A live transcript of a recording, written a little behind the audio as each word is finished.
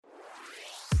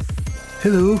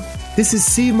Hello, this is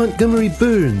C. Montgomery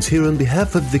Burns here on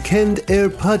behalf of the Canned Air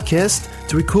podcast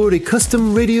to record a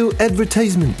custom radio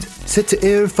advertisement set to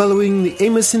air following the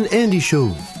Amos and Andy show.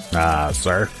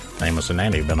 Sir, Amos and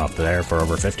Andy have been off the air for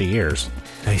over 50 years.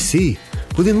 I see.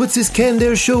 Well then what's this Canned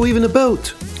Air show even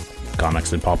about?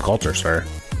 Comics and pop culture, sir.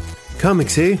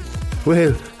 Comics, eh?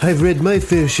 Well, I've read my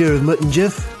fair share of Mutt and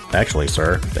Jeff. Actually,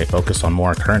 sir, they focus on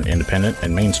more current, independent,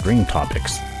 and mainstream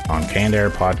topics. On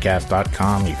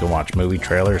CannedAirPodcast.com, you can watch movie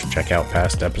trailers, check out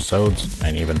past episodes,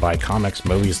 and even buy comics,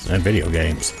 movies, and video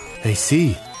games. I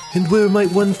see. And where might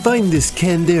one find this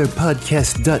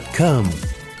CannedAirPodcast.com?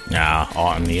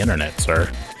 On the internet,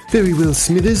 sir. Very well,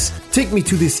 Smithers. Take me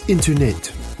to this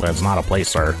internet. Well, it's not a place,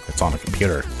 sir. It's on a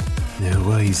computer. Now,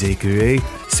 wiseacre, eh?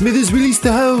 Smithers, release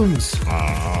the hounds!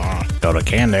 Go to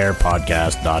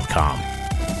CannedAirPodcast.com.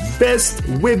 Best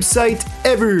website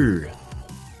ever!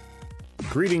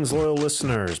 Greetings, loyal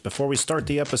listeners. Before we start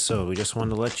the episode, we just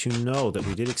wanted to let you know that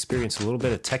we did experience a little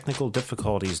bit of technical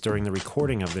difficulties during the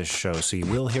recording of this show, so you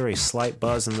will hear a slight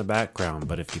buzz in the background,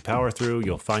 but if you power through,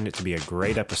 you'll find it to be a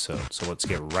great episode. So let's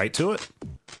get right to it.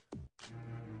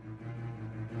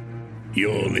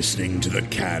 You're listening to the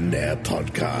Canned Air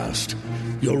Podcast.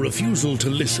 Your refusal to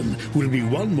listen will be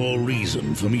one more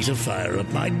reason for me to fire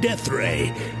up my death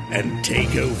ray and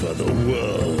take over the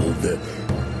world.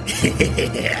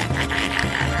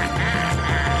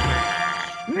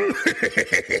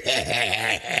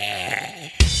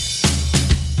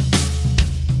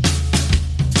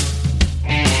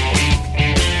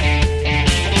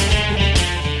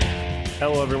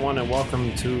 Hello, everyone, and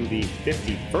welcome to the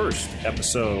 51st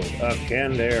episode of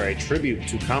Canned Air, a tribute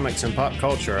to comics and pop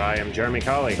culture. I am Jeremy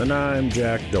Colley. And I'm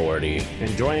Jack Doherty.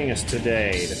 And joining us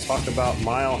today to talk about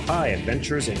Mile High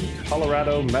Adventures in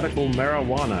Colorado Medical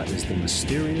Marijuana is the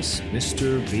mysterious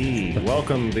Mr. V.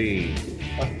 Welcome, V.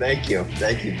 Oh, thank you.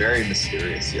 Thank you. Very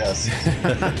mysterious, yes.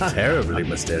 Terribly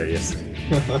mysterious.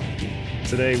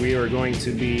 Today we are going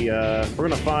to be, we're going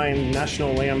to find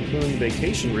National Lampoon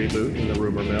Vacation reboot in the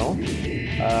rumor mill.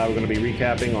 We're going to be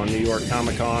recapping on New York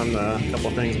Comic Con, a couple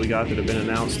of things we got that have been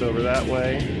announced over that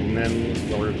way. And then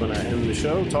we're going to end the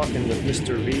show talking with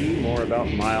Mr. V more about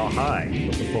Mile High.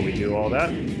 But before we do all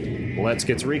that, let's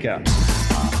get to recaps.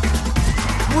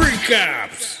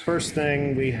 Recaps! First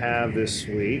thing we have this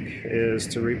week is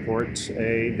to report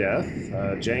a death.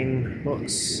 Jane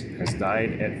Hooks has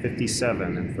died at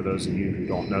 57, and for those of you who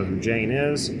don't know who Jane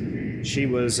is, she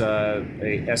was a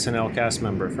SNL cast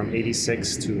member from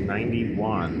 86 to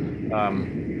 91.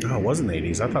 It wasn't the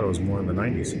 80s. I thought it was more in the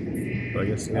 90s. But I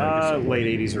guess, late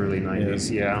 80s, early 90s,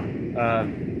 yeah.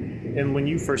 And when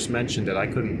you first mentioned it, I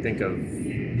couldn't think of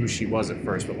who she was at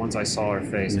first, but once I saw her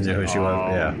face, You knew who she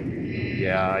was? Yeah.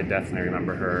 Yeah, I definitely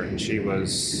remember her, and she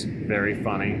was very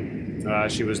funny.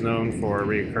 She was known for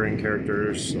recurring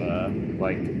characters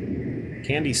like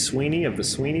Candy Sweeney of the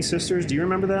Sweeney Sisters. Do you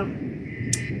remember that?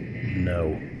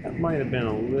 No. That might have been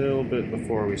a little bit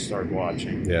before we started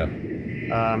watching. Yeah.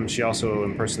 She also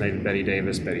impersonated Betty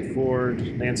Davis, Betty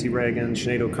Ford, Nancy Reagan,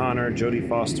 Sinead O'Connor, Jodie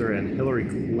Foster, and Hillary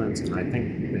Clinton. I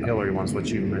think the Hillary one's what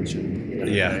you mentioned.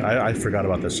 Yeah, I forgot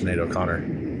about the Sinead O'Connor.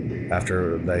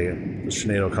 After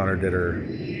Sinead O'Connor did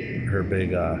her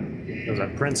big... It was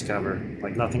that Prince cover,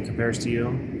 like Nothing Compares to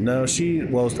You. No,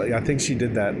 I think she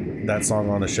did that song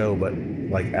on the show, but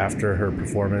like after her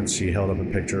performance, she held up a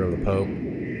picture of the Pope,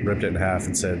 ripped it in half,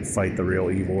 and said, "Fight the real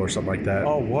evil," or something like that.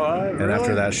 Oh, what? And really?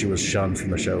 after that, she was shunned from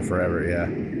the show forever. Yeah.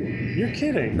 You're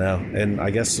kidding. No, and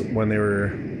I guess when they were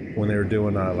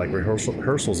doing like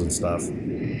rehearsals and stuff,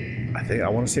 I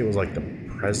want to say it was like the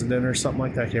president or something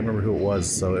like that. I can't remember who it was.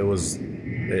 So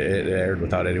it aired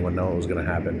without anyone knowing it was going to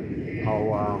happen. Oh,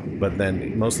 wow. But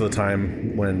then most of the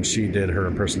time when she did her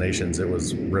impersonations, it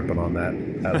was ripping on that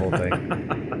whole thing.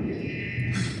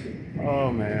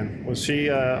 Oh, man. Well, she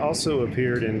also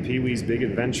appeared in Pee-wee's Big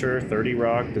Adventure, 30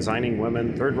 Rock, Designing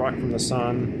Women, Third Rock from the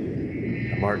Sun,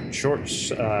 the Martin Short,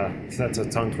 that's a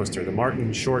tongue twister, the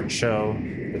Martin Short Show,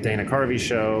 the Dana Carvey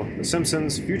Show, The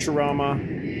Simpsons, Futurama,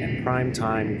 and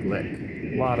Primetime Glick.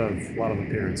 A lot of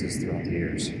appearances throughout the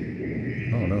years. I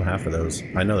don't know half of those.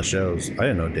 I know the shows. I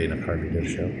didn't know Dana Carvey did a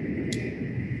show.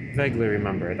 Vaguely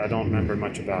remember it. I don't remember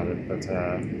much about it, but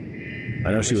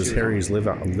I know she was Harry's love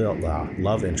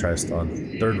interest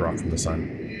on Third Rock from the Sun.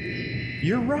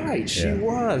 you're right. She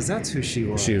was. That's who she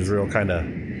was. She was real kind of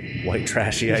white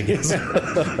trashy, I guess.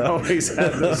 Always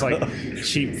had those like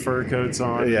cheap fur coats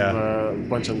on. Yeah. And, a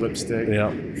bunch of lipstick.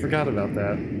 Yeah. Forgot about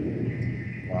that.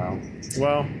 Wow.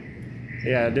 Well,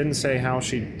 yeah, it didn't say how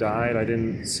she died. I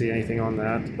didn't see anything on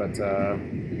that, but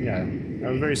yeah,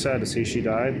 I was very sad to see she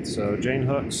died. So Jane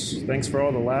Hooks, thanks for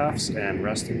all the laughs and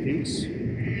rest in peace.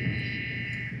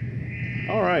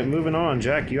 All right, moving on.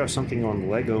 Jack, you have something on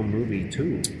Lego Movie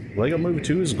 2. Lego Movie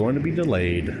 2 is going to be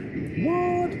delayed.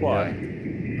 What? Why?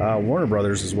 Warner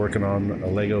Brothers is working on a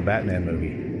Lego Batman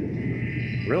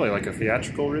movie. Really? Like a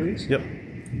theatrical release? Yep.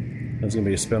 It's going to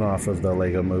be a spin-off of the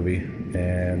Lego movie,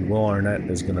 and Will Arnett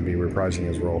is going to be reprising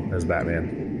his role as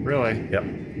Batman. Really? Yep.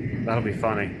 That'll be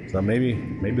funny. So maybe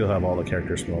he'll have all the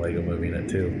characters from the Lego movie in it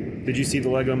too. Did you see the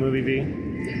Lego Movie,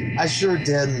 V? I sure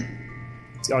didn't.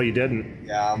 Oh, you didn't?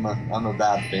 Yeah, I'm a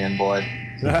bad fanboy.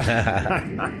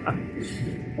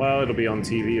 Well, it'll be on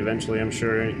TV eventually, I'm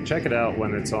sure. Check it out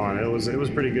when it's on. It was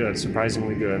pretty good,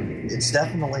 surprisingly good. It's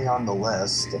definitely on the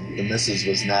list. The missus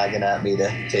was nagging at me to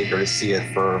take her to see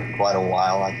it for quite a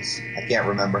while. I can't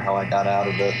remember how I got out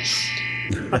of it.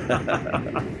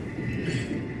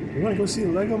 You want to go see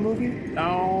the Lego Movie?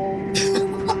 No.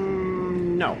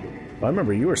 I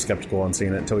remember you were skeptical on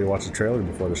seeing it until we watched the trailer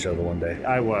before the show the one day.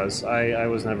 I was. I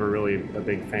was never really a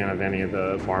big fan of any of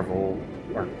the Marvel,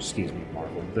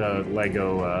 the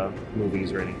Lego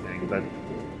movies or anything. But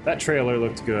that trailer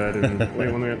looked good, and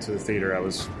when we went to the theater, I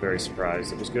was very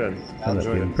surprised. It was good. I Ended up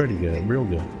enjoyed being it. pretty good, real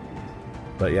good.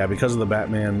 But yeah, because of the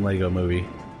Batman Lego movie,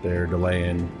 they're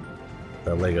delaying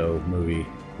the Lego 2 movie.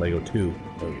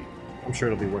 I'm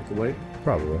sure it'll be worth the wait.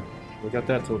 Probably. We got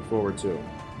that to look forward to.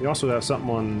 We also have something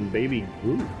on Baby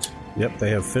Groot. Yep,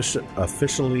 they have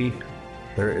officially.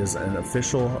 There is an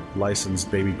official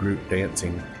licensed Baby Groot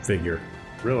dancing figure.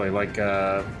 Really, like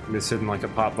this isn't like a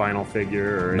pop vinyl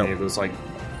figure or Nope. any of those like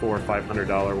 $400 or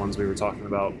 $500 ones we were talking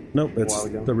about. Nope, a it's while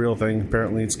ago. the real thing.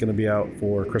 Apparently, it's going to be out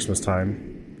for Christmas time.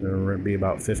 It'll be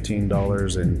about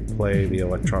 $15 and play the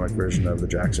electronic version of the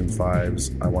Jackson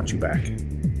 5's "I Want You Back."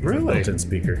 Really? Built-in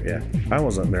speaker. Yeah, I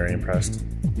wasn't very impressed.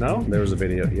 No? There was a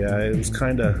video. Yeah, it was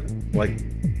kind of like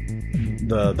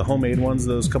the homemade ones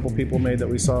those couple people made that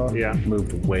we saw. Yeah.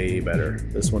 Moved way better.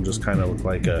 This one just kind of looked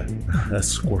like a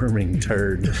squirming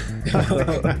turd.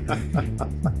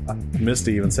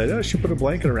 Misty even said, "Oh, she put a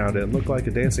blanket around it and looked like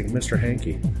a dancing Mr.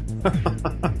 Hanky."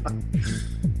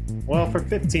 Well, for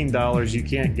 $15, you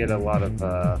can't get a lot of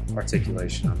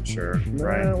articulation, I'm sure,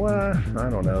 right? Well, I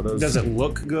don't know. Does it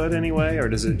look good anyway, or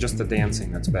does it just the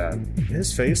dancing that's bad?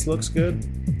 His face looks good.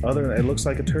 Other than it looks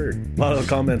like a turd. A lot of the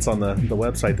comments on the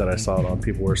website that I saw it on,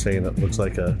 people were saying it looks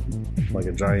like a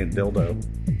giant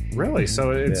dildo. Really?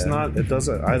 So it's Yeah, not. It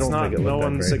doesn't. I don't think it No looked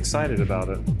that one's great. excited about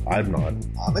it. I'm not.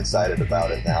 I'm excited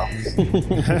about it now.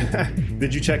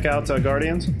 Did you check out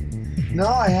Guardians? No,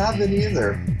 I haven't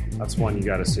either. That's one you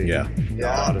got to see. Yeah. You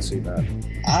ought to see that.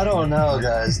 I don't know,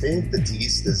 guys. Dave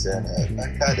Bautista's in it.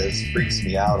 That kind of freaks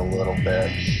me out a little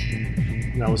bit.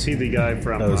 Now, was he the guy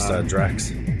from? That was Drax,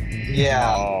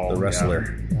 Yeah. oh, the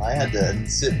wrestler. I had to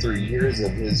sit through years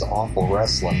of his awful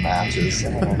wrestling matches.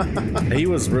 He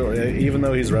was really, even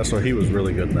though he's a wrestler, he was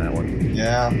really good in that one.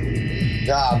 Yeah.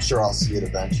 Yeah, I'm sure I'll see it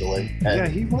eventually. Yeah,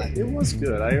 it was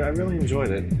good. I really enjoyed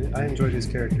it. I enjoyed his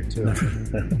character too.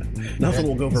 Nothing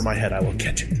will go over my head. I will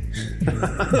catch it.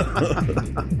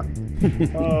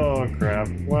 Oh crap!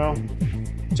 Well,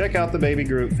 check out the Baby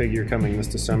Groot figure coming this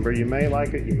December. You may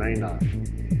like it, you may not.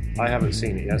 I haven't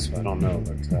seen it yet, so I don't know.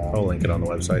 But I'll link it on the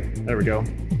website. there we go.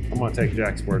 I'm gonna take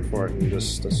Jack's word for it and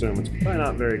just assume it's probably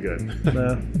not very good.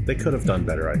 They could have done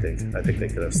better. I think they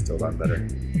could have still done better.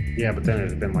 Yeah, but then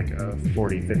it'd have been like a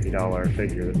 $40, $50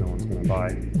 figure that no one's gonna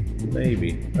buy.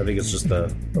 Maybe. I think it's just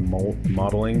the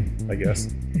modeling, I guess,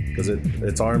 because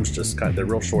its arms just they're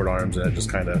real short arms and it just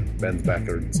kind of bends back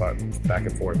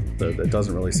and forth. It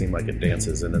doesn't really seem like it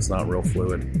dances and it's not real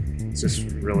fluid. It's just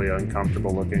really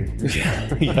uncomfortable looking.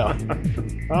 Yeah.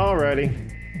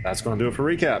 Alrighty, that's gonna do it for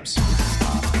recaps.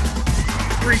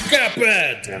 Recap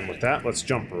it! And with that, let's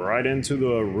jump right into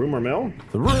the rumor mill.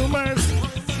 The rumors.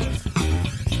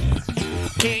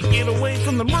 Can't get away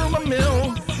from the rumor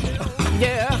mill.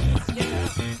 Yeah.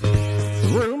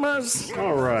 Rumors.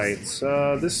 All right,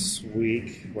 this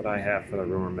week, what I have for the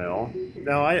rumor mill.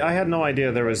 Now, I had no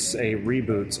idea there was a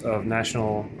reboot of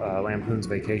National Lampoon's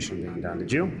Vacation being done.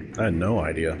 Did you? I had no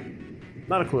idea.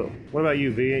 Not a clue. What about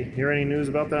you, V? Hear any news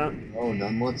about that? Oh,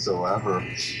 none whatsoever.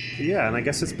 Yeah, and I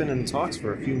guess it's been in talks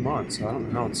for a few months. So I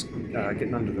don't know how it's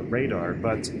getting under the radar,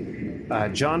 but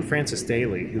John Francis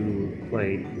Daly, who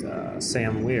played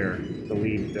Sam Weir, the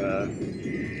lead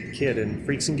kid in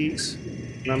Freaks and Geeks,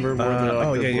 remember where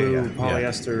the blue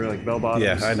polyester like bell bottoms?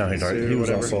 Yeah, I know him. He was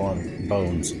whatever. also on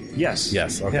Bones. Yes.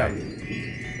 Yes. Okay.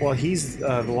 Yeah. Well, he's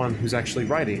the one who's actually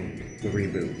writing the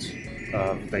reboot.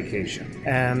 of Vacation.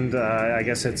 And I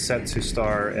guess it's set to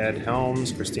star Ed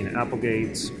Helms, Christina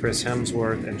Applegate, Chris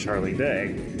Hemsworth, and Charlie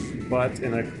Day. But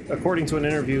according to an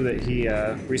interview that he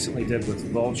recently did with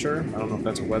Vulture, I don't know if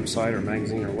that's a website or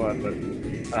magazine or what,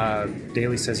 but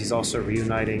Daly says he's also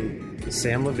reuniting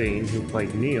Sam Levine, who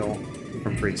played Neil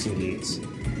from Freaks and Geeks,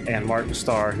 and Martin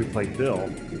Starr, who played Bill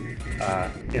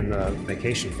in the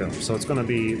Vacation film. So it's going to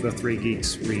be the three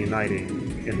geeks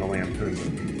reuniting in the Lampoon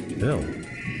movie. Bill.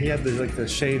 He had the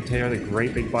shaved hair, the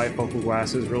great big bifocal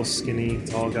glasses, real skinny,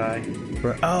 tall guy.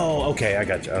 Oh, okay, I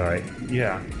got you. All right.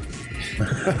 Yeah.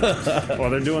 Well,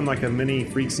 they're doing like a mini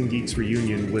Freaks and Geeks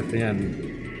reunion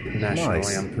within the National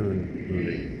Lampoon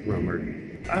movie,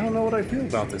 rumored. I don't know what I feel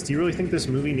about this. Do you really think this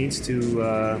movie needs to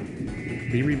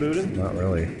be rebooted? Not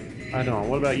really. I don't.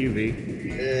 What about you, V?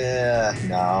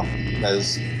 No.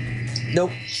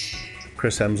 Nope.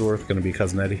 Chris Hemsworth going to be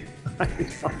Cousin Eddie?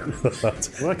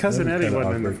 Well, Cousin Eddie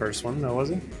wasn't in the first one, though, was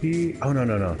he? Oh,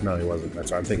 no, he wasn't.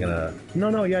 That's right. I'm thinking,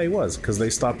 yeah, he was, because they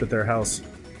stopped at their house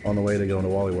on the way to go into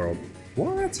Wally World.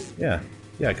 What? Yeah,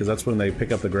 because that's when they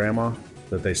pick up the grandma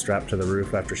that they strapped to the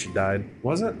roof after she died.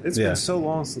 Was it? It's been so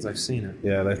long since I've seen it.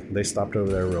 Yeah, they stopped over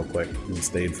there real quick and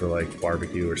stayed for like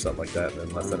barbecue or something like that, and then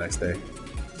left the next day.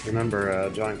 Remember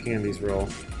John Candy's role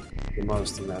the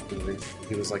most in that movie?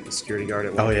 He was like the security guard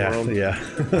at Wally World. Yeah.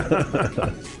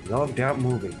 Loved that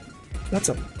movie. That's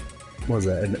what was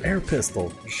that? An air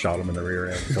pistol. Shot him in the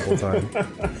rear end a couple times.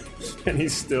 And he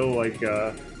still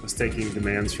was taking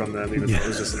demands from them, even though it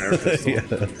was just an air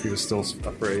pistol. He was still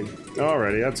afraid.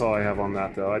 Alrighty, that's all I have on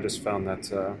that, though. I just found that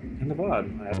kind of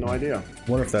odd. I had no idea. I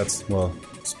wonder if that's,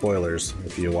 spoilers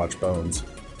if you watch Bones,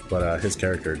 but his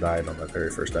character died on that very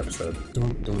first episode.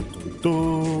 Dun, dun, dun,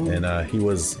 dun. And he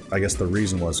was, I guess the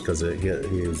reason was because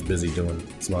he was busy doing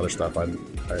some other stuff. I'm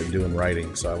doing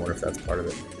writing, so I wonder if that's part of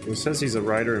it. It says he's a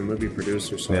writer and movie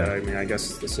producer, so I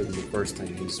guess this isn't the first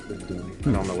thing he's been doing.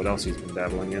 I don't know what else he's been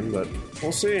dabbling in, but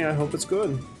we'll see. I hope it's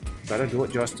good. Better do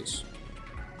it justice.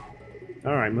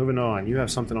 All right, moving on. You have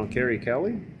something on Carrie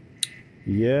Kelly?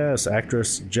 Yes,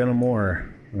 actress Jenna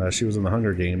Moore. She was in the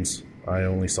Hunger Games. I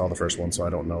only saw the first one, so I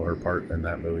don't know her part in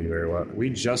that movie very well. We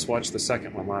just watched the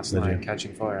second one last night,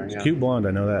 Catching Fire. Yeah. Cute blonde,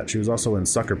 I know that. She was also in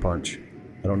Sucker Punch.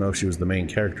 I don't know if she was the main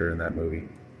character in that movie.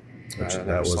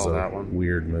 That was a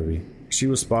weird movie. She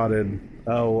was spotted,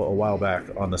 a while back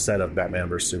on the set of Batman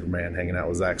vs. Superman hanging out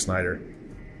with Zack Snyder.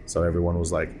 So everyone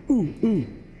was like, ooh, ooh.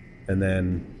 And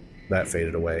then that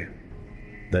faded away,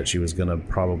 that she was going to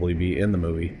probably be in the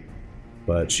movie.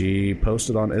 But she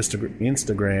posted on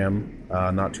Instagram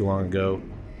not too long ago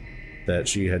that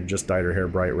she had just dyed her hair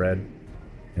bright red.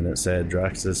 And it said,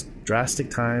 drastic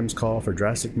times call for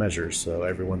drastic measures. So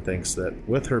everyone thinks that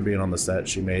with her being on the set,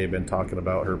 she may have been talking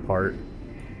about her part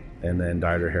and then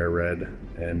dyed her hair red.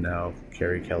 And now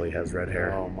Carrie Kelly has red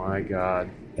hair. Oh, my God.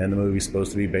 And the movie's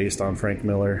supposed to be based on Frank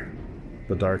Miller,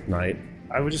 The Dark Knight.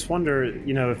 I would just wonder,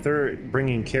 if they're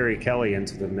bringing Carrie Kelly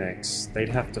into the mix, they'd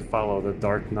have to follow the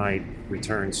Dark Knight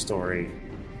Returns story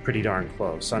pretty darn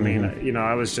close. I mean,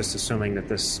 I was just assuming that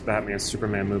this Batman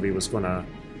Superman movie was going to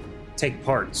take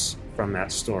parts from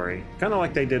that story, kind of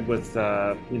like they did with,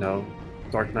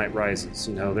 Dark Knight Rises.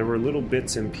 There were little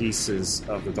bits and pieces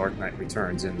of the Dark Knight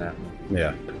Returns in that movie.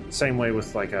 Yeah. Same way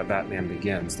with Batman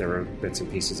Begins. There were bits and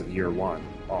pieces of Year One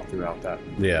all throughout that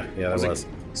movie. Yeah, that was.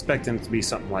 Expecting it to be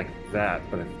something like that,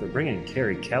 but if they're bringing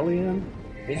Carrie Kelly in,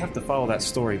 they have to follow that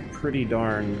story pretty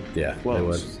darn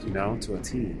close, to a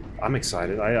T. I'm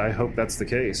excited. I hope that's the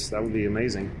case. That would be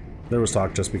amazing. There was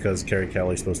talk just because Carrie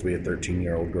Kelly's supposed to be a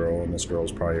 13-year-old girl, and this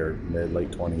girl's probably her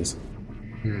late 20s.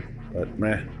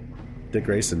 But Dick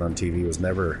Grayson on TV was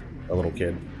never a little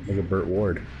kid, like a Burt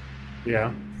Ward.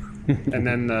 Yeah. And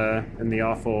then in the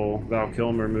awful Val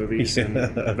Kilmer movies, and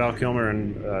Val Kilmer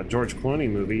and George Clooney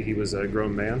movie, he was a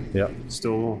grown man. Yep.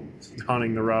 Still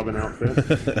donning the Robin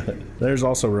outfit. There's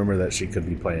also rumor that she could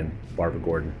be playing Barbara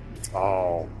Gordon.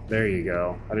 Oh, there you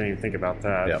go. I didn't even think about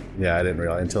that. Yeah, I didn't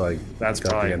realize until I got to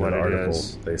the end of the article.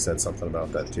 Is. They said something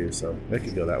about that too, so it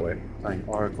could go that way. An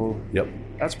article. Yep.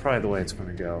 That's probably the way it's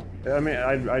going to go. I mean,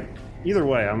 I either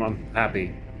way, I'm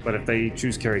happy. But if they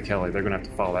choose Carrie Kelly, they're going to have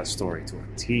to follow that story to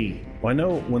a T. Well, I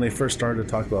know when they first started to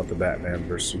talk about the Batman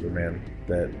versus Superman,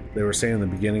 that they were saying in the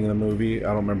beginning of the movie,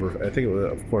 I don't remember, I think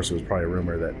of course it was probably a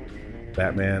rumor that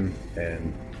Batman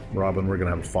and Robin were going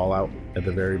to have a fallout at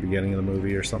the very beginning of the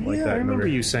movie or something like that. I remember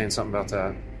you saying something about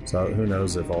that. So who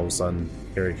knows if all of a sudden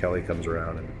Carrie Kelly comes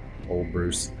around and old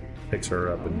Bruce picks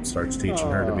her up and starts teaching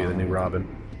her to be the new Robin.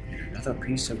 Another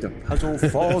piece of the puzzle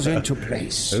falls into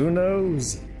place. Who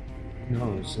knows?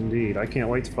 Knows, indeed. I can't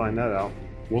wait to find that out.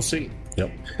 We'll see.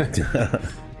 Yep.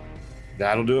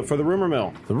 That'll do it for the Rumor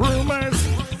Mill. The rumors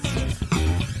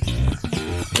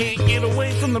can't get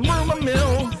away from the rumor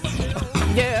mill.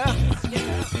 Yeah.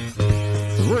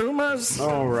 Rumors.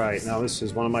 All right, now this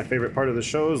is one of my favorite part of the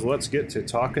shows. Let's get to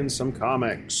talking some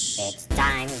comics. It's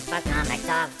time for comic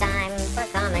talk, time for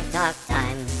comic talk,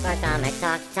 time for comic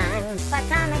talk, time for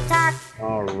comic talk.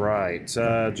 All right,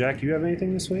 Jack, you have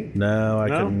anything this week? No, I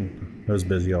couldn't. I was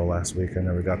busy all last week. I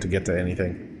never got to get to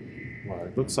anything. Well,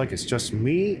 it looks like it's just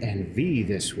me and V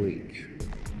this week.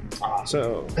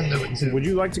 So, would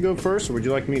you like to go first, or would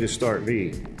you like me to start,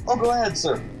 V? Oh, go ahead,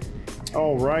 sir.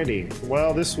 Alrighty.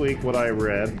 Well, this week what I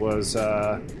read was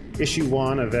issue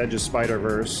 1 of Edge of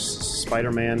Spider-Verse,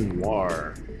 Spider-Man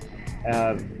Noir.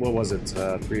 What was it?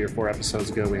 3 or 4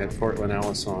 episodes ago, we had Cortland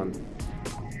Ellis on.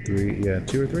 2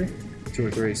 or 3? 2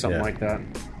 or 3, something like that.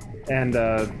 And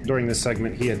during this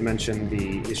segment, he had mentioned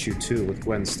the issue 2 with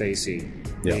Gwen Stacy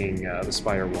being the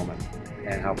Spider-Woman,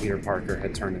 and how Peter Parker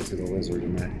had turned into the Lizard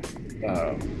in that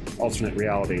alternate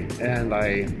reality. And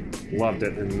I loved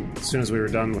it. And as soon as we were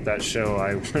done with that show,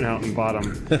 I went out and bought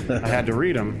them. I had to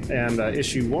read them. And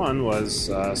issue 1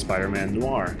 was Spider-Man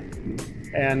Noir.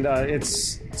 And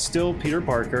it's still Peter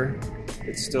Parker.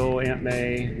 It's still Aunt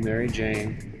May, Mary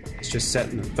Jane. It's just set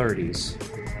in the 30s.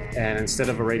 And instead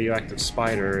of a radioactive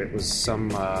spider, it was some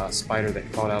spider that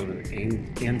crawled out of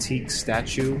an antique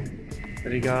statue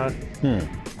that he got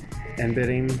and bit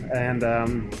him. And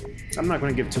I'm not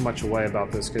going to give too much away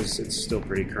about this because it's still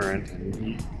pretty current,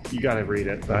 and you got to read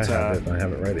it. But, I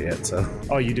haven't read it yet, so.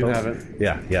 Oh, you do have it?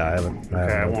 Yeah, I haven't.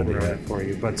 Okay, I won't ruin it for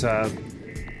you. But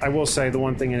I will say the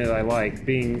one thing in it I like,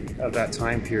 being of that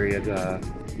time period,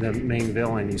 the main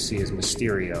villain you see is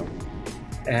Mysterio.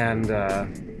 And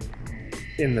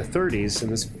in the 30s, in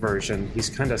this version, he's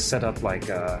kind of set up like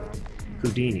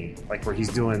Houdini, like where he's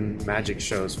doing magic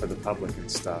shows for the public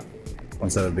and stuff.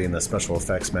 Instead of being the special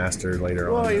effects master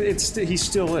later on. Well, he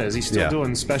still is. He's still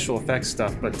doing special effects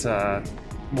stuff, but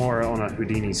more on a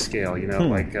Houdini scale,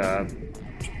 like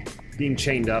being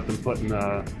chained up and put in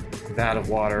a vat of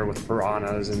water with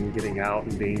piranhas and getting out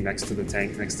and being next to the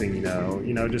tank next thing you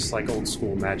know, just like old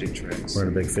school magic tricks. We're in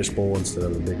a big fishbowl instead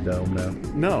of a big dome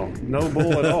now. No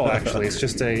bowl at all, actually. It's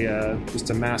just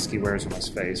a mask he wears on his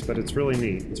face, but it's really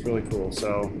neat. It's really cool.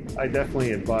 So I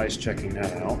definitely advise checking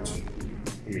that out.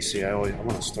 Let me see, I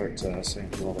want to start saying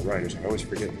to all the writers. I always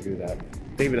forget to do that.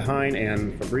 David Hine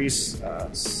and Fabrice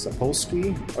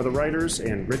Sapolsky are the writers,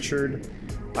 and Richard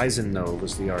Eisenno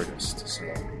was the artist. So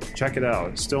check it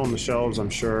out. It's still on the shelves, I'm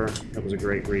sure. It was a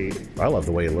great read. I love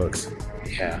the way it looks.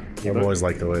 Yeah. I've always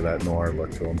liked the way that noir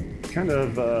looked to him. Kind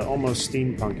of almost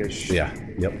steampunkish. Yeah,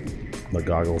 yep. The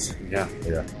goggles. Yeah.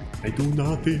 I do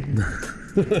nothing.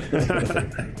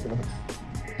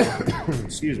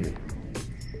 Excuse me.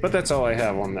 But that's all I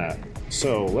have on that.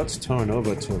 So let's turn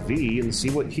over to V and see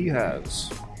what he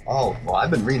has. Oh, well, I've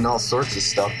been reading all sorts of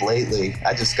stuff lately.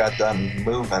 I just got done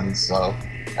moving, so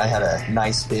I had a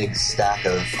nice big stack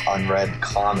of unread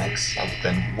comics I've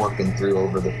been working through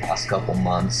over the past couple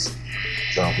months.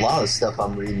 So a lot of stuff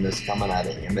I'm reading is coming out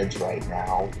of Image right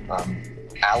now.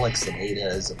 Alex and Ada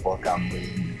is a book I'm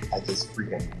reading. I just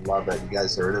freaking love it. You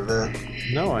guys heard of it?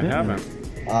 No, I haven't.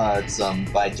 It's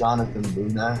by Jonathan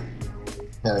Luna.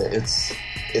 It's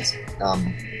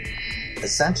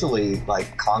essentially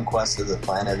like Conquest of the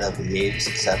Planet of the Apes,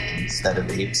 except instead of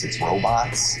apes, it's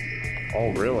robots.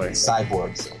 Oh, really?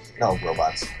 Cyborgs. No,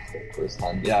 robots. First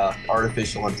time. Yeah,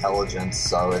 artificial intelligence.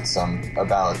 So it's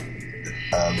about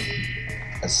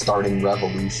a starting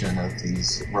revolution of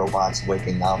these robots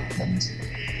waking up, and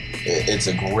it's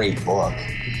a great book.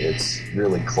 It's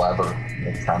really clever,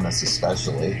 the premise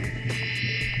especially.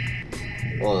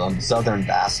 Well, Southern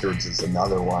Bastards is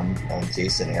another one.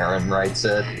 Jason Aaron writes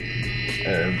it.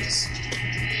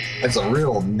 It's a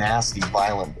real nasty,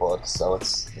 violent book, so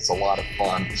it's a lot of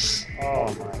fun. Oh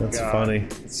my God. That's funny.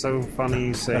 It's so funny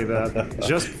you say that.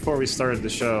 Just before we started the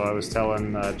show, I was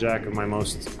telling Jack of my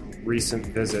most recent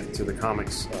visit to the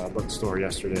comics bookstore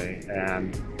yesterday,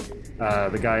 and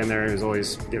the guy in there who's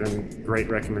always given great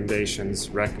recommendations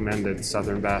recommended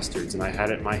Southern Bastards, and I had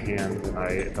it in my hand, and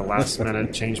I, at the last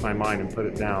minute, changed my mind and put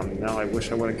it down. And now I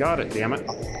wish I would have got it, damn it.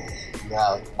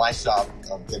 Yeah, my shop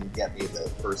didn't get me the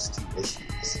first 2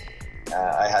 issues.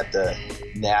 I had to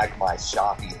nag my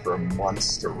shoppy for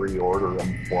months to reorder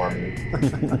them for me.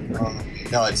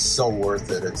 No, it's so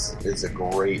worth it. It's a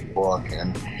great book,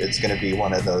 and it's going to be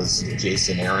one of those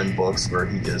Jason Aaron books where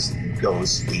he just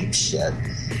goes ape shit.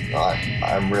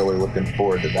 I'm really looking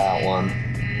forward to that one.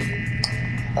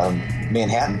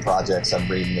 Manhattan Projects I'm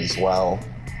reading as well.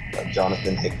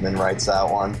 Jonathan Hickman writes that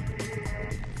one.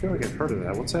 I feel like I've heard of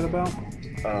that. What's that about?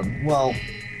 Well,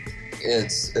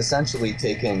 It's essentially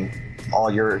taking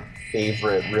all your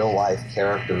favorite real-life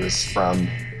characters from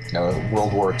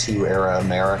World War II era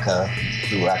America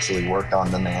who actually worked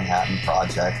on the Manhattan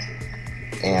Project,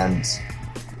 and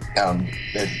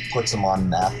it puts them on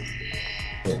meth.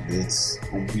 It's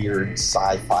weird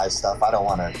sci-fi stuff. I don't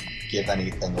want to give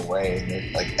anything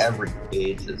away. Like, every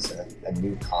page is a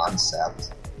new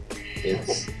concept.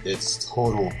 It's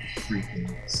total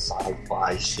freaking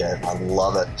sci-fi shit. I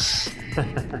love it.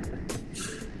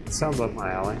 Sounds like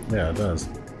my alley. Yeah, it does.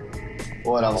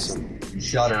 What else?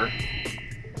 Shudder.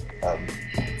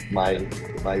 My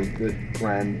good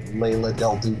friend Layla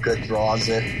Del Duca draws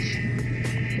it.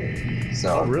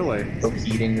 So really? Bill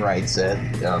Keating writes it.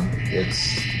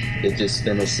 It just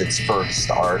finished its first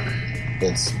arc.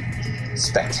 It's a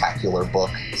spectacular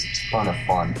book. It's a ton of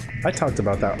fun. I talked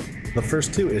about that. The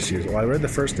first 2 issues. Well, I read the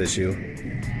first issue,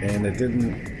 and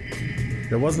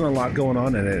there wasn't a lot going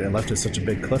on in it. It left it such a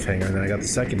big cliffhanger. And then I got the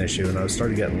second issue, and I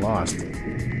started getting lost.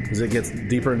 Does it get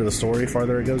deeper into the story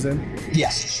farther it goes in?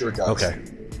 Yes, it sure does. Okay.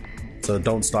 So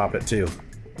don't stop it, too.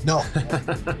 No.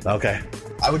 Okay.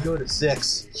 I would go to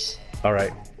 6. All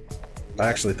right. I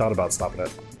actually thought about stopping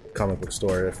at comic book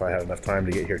store if I had enough time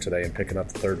to get here today and picking up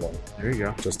the 3rd one. There you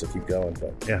go. Just to keep going,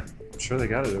 but yeah. I'm sure they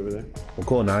got it over there. Well,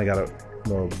 cool. Now I got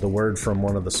the word from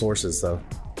one of the sources, so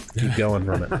keep going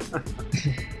from it.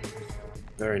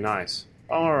 Very nice.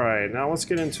 All right, now let's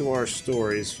get into our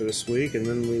stories for this week, and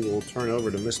then we will turn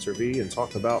over to Mr. V and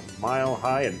talk about Mile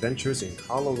High Adventures in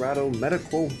Colorado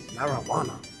Medical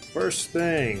Marijuana. First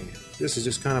thing, this is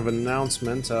just kind of an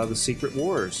announcement. The Secret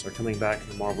Wars are coming back in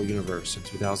the Marvel Universe in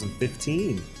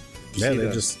 2015. Yeah,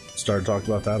 they just started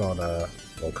talking about that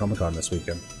on Comic-Con this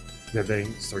weekend. Did they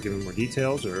start giving more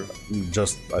details, or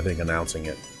just, I think, announcing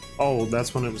it? Oh,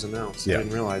 that's when it was announced. Yeah. I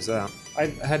didn't realize that. I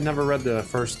had never read the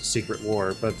first Secret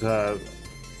War, but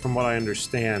from what I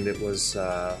understand, it was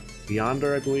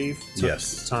Beyonder, I believe. Took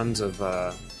Yes. Tons of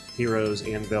heroes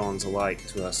and villains alike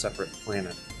to a separate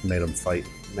planet. Made them fight.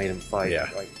 Yeah.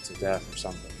 Like to death or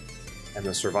something. And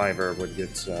the survivor would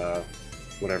get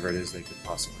whatever it is they could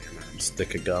possibly imagine.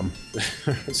 Stick of gum.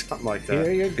 Something like that.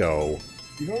 Here you go.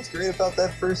 You know what's great about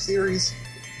that first series?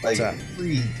 Like, What's that?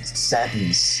 every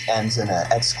sentence ends in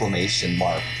an exclamation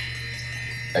mark.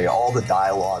 Like, all the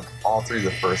dialogue, all through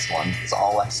the first one, it's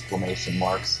all exclamation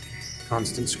marks.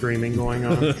 Constant screaming going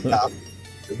on. Yeah,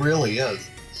 it really is.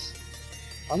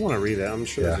 I want to read that. I'm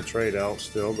sure there's a trade out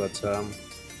still, but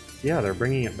yeah, they're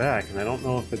bringing it back, and I don't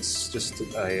know if it's just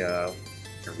a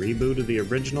reboot of the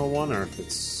original one or if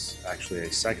it's actually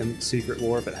a second Secret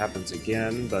War if it happens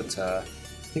again, but I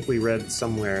think we read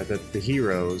somewhere that the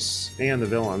heroes and the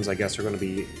villains, I guess, are going to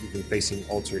be even facing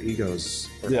alter egos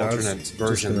or alternate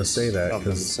versions of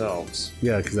themselves.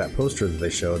 Yeah, because that poster that they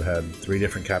showed had 3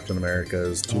 different Captain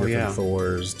Americas, 2 different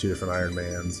Thors, 2 different Iron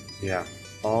Mans. Yeah,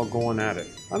 all going at it.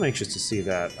 I'm anxious to see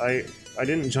that. I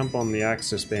didn't jump on the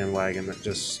Axis bandwagon that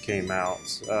just came out.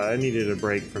 I needed a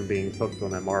break from being hooked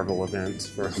on a Marvel event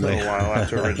for a little while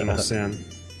after Original Sin.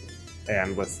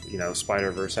 And with,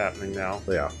 Spider-Verse happening now.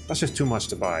 Yeah. That's just too much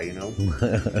to buy,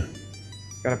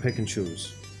 Gotta pick and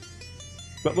choose.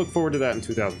 But look forward to that in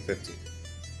 2015.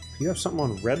 You have something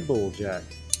on Red Bull, Jack.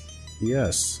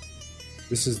 Yes.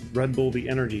 This is Red Bull, the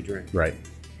energy drink. Right.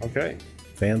 Okay.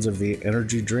 Fans of the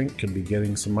energy drink could be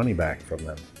getting some money back from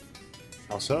them.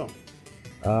 How so?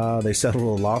 They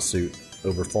settled a lawsuit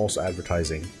over false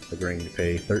advertising, agreeing to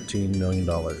pay $13 million.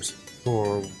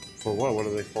 For what? What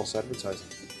are they false advertising?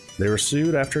 They were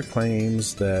sued after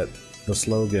claims that the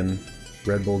slogan,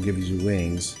 Red Bull gives you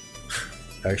wings,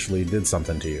 actually did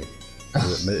something to you.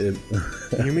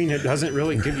 You mean it doesn't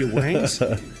really give you wings?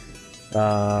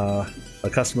 A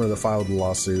customer that filed the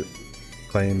lawsuit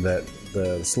claimed that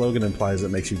the slogan implies it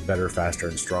makes you better, faster,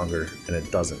 and stronger, and it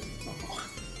doesn't.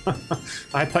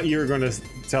 I thought you were going to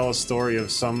tell a story of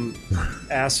some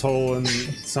asshole in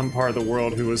some part of the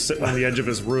world who was sitting on the edge of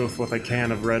his roof with a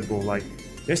can of Red Bull, like,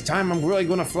 this time I'm really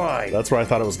going to fly. That's where I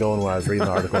thought it was going when I was reading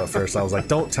the article at first. I was like,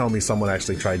 don't tell me someone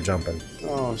actually tried jumping.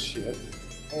 Oh, shit.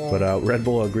 But Red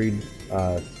Bull agreed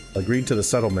to the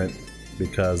settlement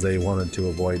because they wanted to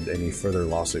avoid any further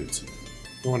lawsuits.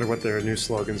 I wonder what their new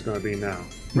slogan's going to be now.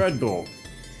 Red Bull.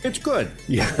 It's good.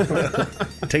 Yeah.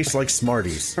 Tastes like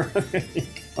Smarties.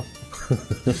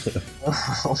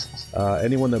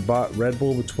 Anyone that bought Red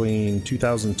Bull between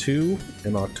 2002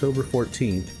 and October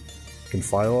 14th can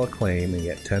file a claim and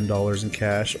get $10 in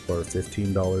cash or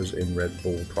 $15 in Red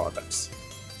Bull products.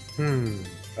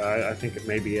 I think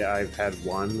maybe I've had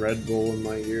one Red Bull in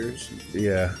my years.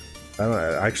 Yeah. I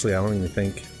don't even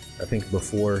think... I think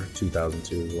before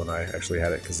 2002 is when I actually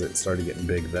had it, because it started getting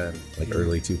big then, like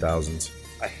early 2000s.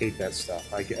 I hate that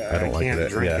stuff. I don't like can't it.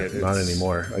 drink Yeah, it. not It's-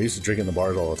 anymore. I used to drink it in the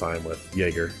bars all the time with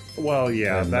Jaeger. Well,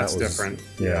 yeah, And that's that was- different.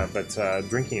 yeah. But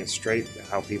drinking it straight,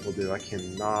 how people do, I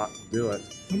cannot do it.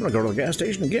 I'm gonna go to the gas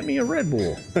station and get me a Red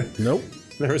Bull. Nope.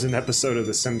 There was an episode of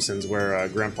The Simpsons where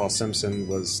Grandpa Simpson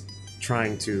was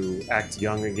trying to act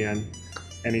young again,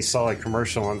 and he saw a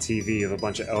commercial on TV of a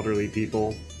bunch of elderly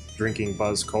people drinking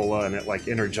Buzz Cola, and it like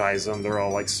energized them. They're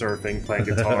all like surfing, playing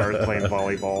guitar, playing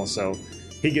volleyball. So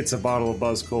he gets a bottle of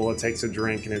Buzz Cola, takes a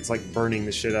drink, and it's like burning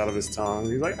the shit out of his tongue.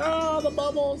 He's like, "Oh, the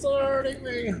bubbles are hurting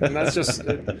me," and that's just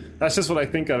what I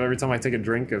think of every time I take a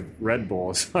drink of Red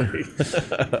Bull. It's like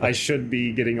I should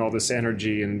be getting all this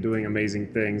energy and doing amazing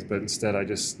things, but instead I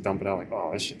just dump it out like,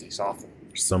 "Oh, this shit tastes awful."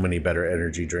 There's so many better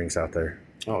energy drinks out there,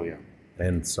 Oh yeah.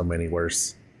 and so many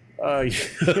worse. Yeah.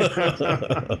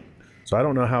 So I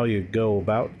don't know how you go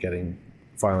about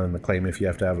filing the claim if you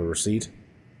have to have a receipt.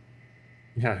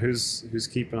 Yeah, who's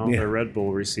keeping all Yeah. their Red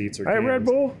Bull receipts or Hey, cans? Red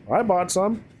Bull, I bought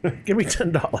some. Give me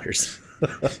 $10.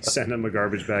 Send them a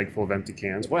garbage bag full of empty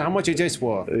cans. Well, how much is this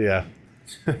for? Yeah.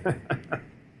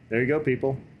 There you go,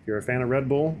 people. If you're a fan of Red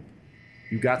Bull,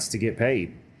 you got to get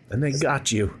paid. And they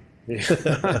got you. Yeah.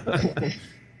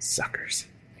 Suckers.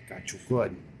 Got you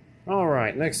good. All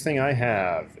right, next thing I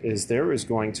have is there is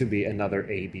going to be another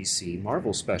ABC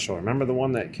Marvel special. Remember the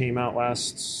one that came out it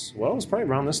was probably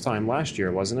around this time last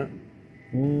year, wasn't it?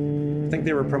 I think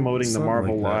they were promoting the Something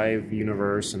Marvel like that. Live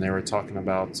universe, and they were talking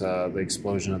about the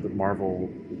explosion of the Marvel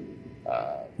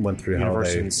Went through how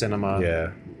universe they... in cinema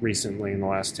Yeah. recently in the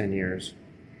last 10 years.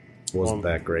 Wasn't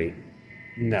that great.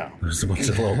 No. There's a bunch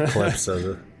of little clips of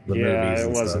the Yeah, movies it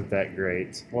and wasn't stuff. that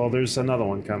great. Well, there's another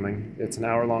one coming. It's an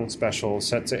hour-long special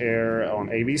set to air on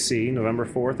ABC November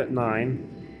 4th at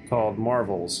 9 called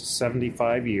Marvel's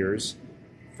 75 Years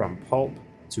from Pulp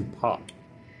to Pop.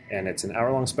 And it's an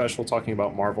hour-long special talking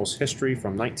about Marvel's history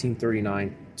from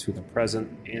 1939 to the present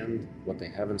and what they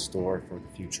have in store for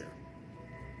the future.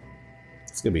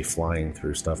 It's going to be flying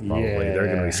through stuff, probably. They're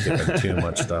going to be skipping too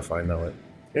much stuff. I know it.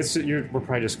 We're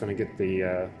probably just going to get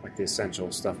the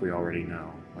essential stuff we already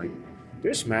know. Like,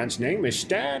 this man's name is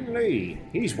Stan Lee.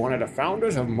 He's one of the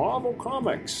founders of Marvel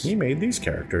Comics. He made these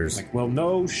characters. Like, well,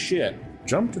 no shit.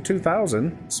 Jump to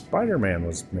 2000, Spider-Man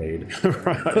was made.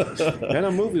 Right. Then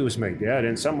a movie was made. Yeah,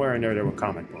 then somewhere in there were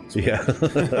comic books. Yeah.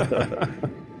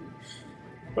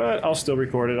 But I'll still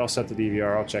record it. I'll set the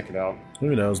DVR. I'll check it out.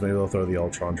 Who knows? Maybe they'll throw the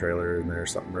Ultron trailer in there or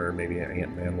something, or maybe an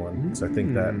Ant-Man one. Because I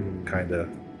think that kind of...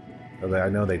 I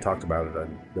know they talked about it.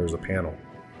 There was a panel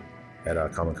at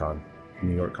Comic-Con,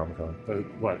 New York Comic-Con.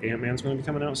 What, Ant-Man's going to be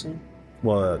coming out soon?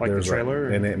 Well, the there's trailer?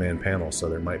 an Ant-Man panel, so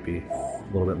there might be a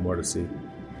little bit more to see.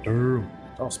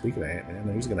 Oh, speaking of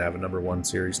Ant-Man, he's going to have a #1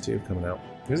 series too coming out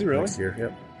Is he really? next year.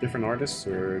 Yep. Different artists,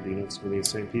 or do you know it's going to be the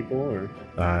same people? Or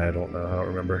I don't know. I don't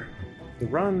remember. the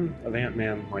run of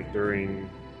Ant-Man, like during,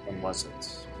 when was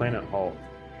it? Planet Hulk.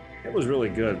 It was really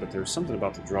good, but there was something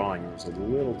about the drawing that was a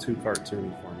little too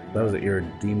cartoony for me. That was an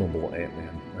irredeemable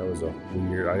Ant-Man. That was a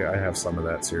weird... I have some of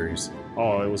that series.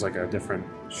 Oh, it was like a different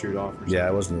shoot-off or something? Yeah,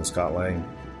 it wasn't a Scott Lang.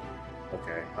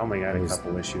 Okay. I only had It a was-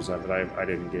 couple issues of it. I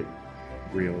didn't get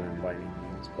real in by any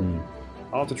means. But Mm.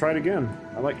 I'll have to try it again.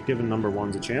 I like giving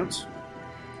 #1s a chance.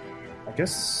 I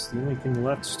guess the only thing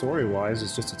left story-wise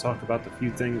is just to talk about the few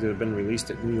things that have been released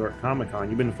at New York Comic Con.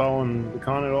 You been following the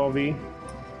con at all, V?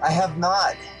 I have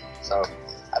not, so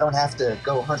I don't have to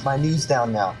go hunt my news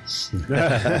down now.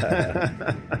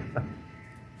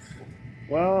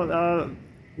 Well,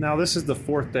 now this is the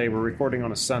 4th day. We're recording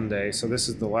on a Sunday, so this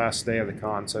is the last day of the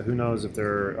con. So who knows if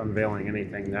they're unveiling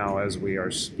anything now as we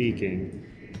are speaking.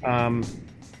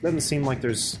 Doesn't seem like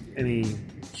there's any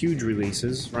huge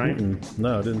releases, right?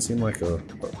 No, it didn't seem like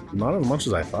not as much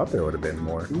as I thought there would have been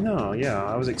more. No, yeah,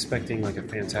 I was expecting like a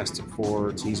Fantastic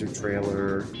Four teaser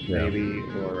trailer, Yeah. maybe,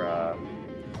 or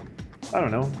I don't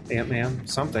know, Ant-Man,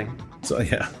 something. So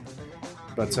yeah,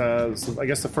 But so I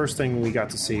guess the first thing we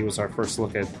got to see was our first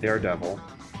look at Daredevil,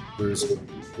 who's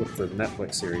with the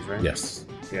Netflix series, right? yes,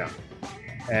 Yeah.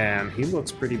 And he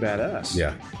looks pretty badass.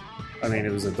 yeah. I mean,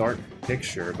 it was a dark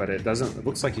picture, but it doesn't. It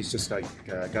looks like he's just like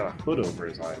got a hood over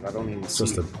his eyes. I don't even It's see.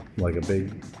 just like a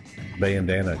big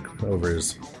bandana over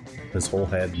his whole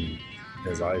head and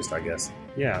his eyes, I guess.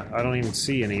 Yeah, I don't even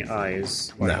see any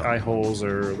eyes, like No. eye holes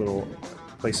or little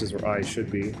places where eyes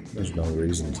should be. There's no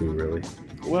reason to really.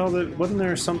 Well, wasn't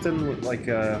there something like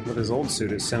with his old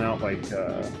suit? It sent out like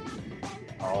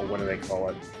what do they call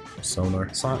it?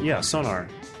 Sonar. Sonar,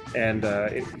 and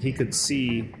he could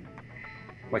see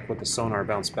like with the sonar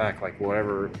bounced back, like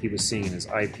whatever he was seeing in his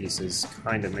eyepieces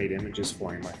kind of made images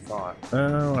for him, I thought.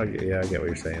 Oh, I get what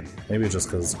you're saying. Maybe it's just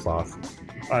because it's cloth.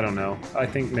 I don't know. I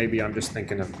think maybe I'm just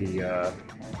thinking of the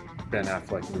Ben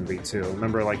Affleck movie too.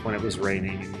 Remember, like when it was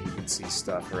raining and you could see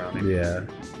stuff around him? Yeah.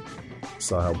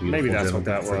 Saw how beautiful Maybe that's what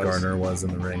that Jennifer was. Garner was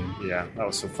in the rain. Yeah, that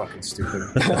was so fucking stupid.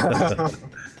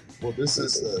 Well, this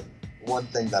is one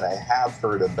thing that I have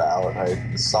heard about.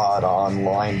 I saw it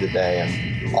online today,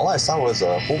 and all I saw was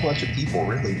a whole bunch of people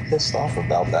really pissed off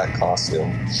about that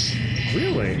costume.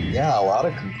 Really? Yeah, a lot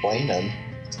of complaining.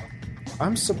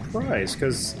 I'm surprised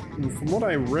because from what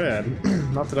I read,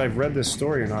 not that I've read this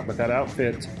story or not, but that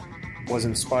outfit was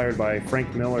inspired by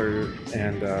Frank Miller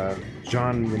and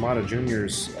John Romita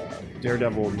Jr.'s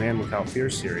Daredevil Man Without Fear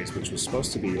series, which was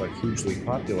supposed to be like hugely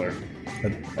popular.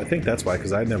 I think that's why,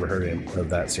 because I'd never heard of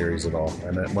that series at all.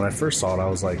 And when I first saw it, I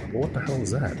was like, well, what the hell is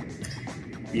that?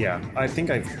 Yeah, I think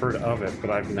I've heard of it,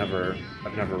 but I've never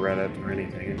read it or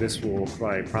anything. And this will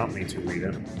probably prompt me to read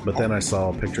it. But then I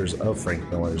saw pictures of Frank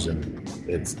Miller's, and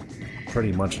it's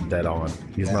pretty much dead on.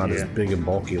 He's not as big and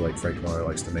bulky like Frank Miller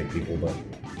likes to make people, but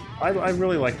I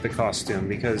really like the costume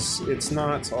because it's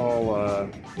not all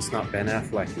it's not Ben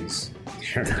Affleck's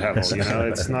Daredevil, you know.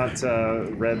 It's not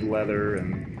red leather,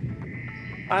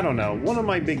 and I don't know. One of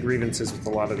my big grievances with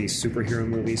a lot of these superhero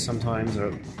movies sometimes,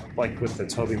 like with the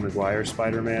Tobey Maguire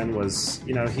Spider-Man, was,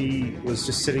 you know, he was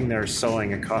just sitting there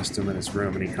sewing a costume in his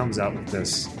room, and he comes out with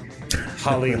this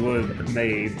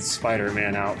Hollywood-made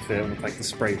Spider-Man outfit with like the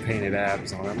spray-painted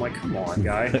abs on it. I'm like, come on,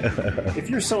 guy. If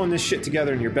you're sewing this shit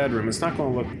together in your bedroom, it's not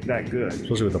going to look that good.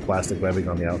 Especially with the plastic webbing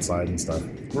on the outside and stuff.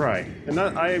 Right. And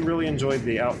I really enjoyed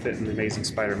the outfit in The Amazing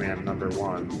Spider-Man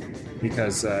 #1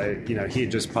 because, you know, he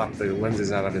had just popped the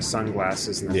lenses out of his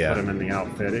sunglasses and then put them in the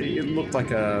outfit. It looked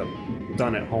like a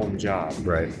done-at-home job.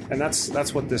 Right. And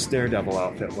that's what this Daredevil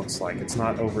outfit looks like. It's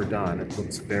not overdone. It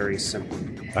looks very simple.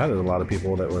 I had a lot of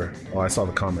people that were, I saw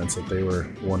the comments that they were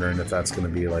wondering if that's going to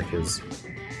be like his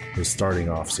starting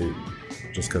off suit,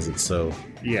 just because it's so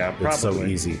it's so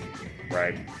easy.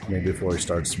 Right. Maybe before he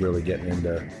starts really getting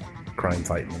into crime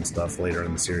fighting and stuff later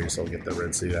in the series, he'll get the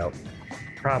red suit out.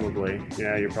 Probably.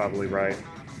 Yeah, you're probably right.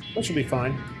 That should be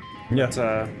fine. Yeah.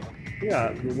 But,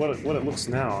 yeah, what it looks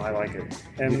now, I like it.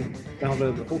 And now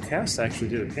the whole cast actually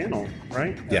did a panel,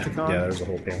 right? Yeah, there's a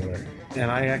whole panel there. And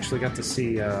I actually got to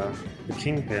see the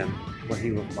Kingpin, what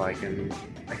he looked like, and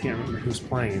I can't remember who's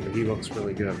playing him, but he looks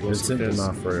really good. Vincent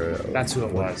D'Onofrio. That's who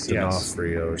it was, yes.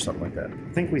 D'Onofrio or something like that.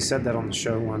 I think we said that on the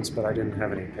show once, but I didn't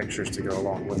have any pictures to go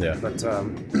along with it. But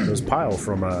it was Pyle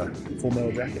from Full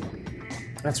Metal Jacket.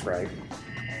 That's right.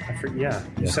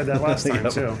 You said that last time,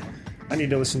 too. I need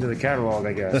to listen to the catalog,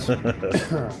 I guess.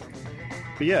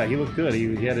 But yeah, he looked good.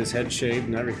 He had his head shaved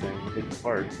and everything. He looked the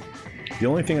part. The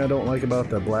only thing I don't like about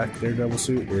the black Daredevil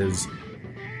suit is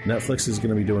Netflix is going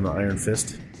to be doing the Iron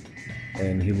Fist,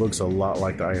 and he looks a lot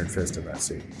like the Iron Fist in that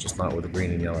suit, just not with the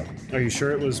green and yellow. Are you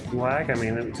sure it was black? I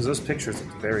mean, because those pictures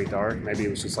looked very dark. Maybe it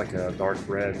was just like a dark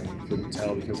red and you couldn't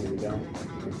tell because of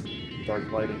the dark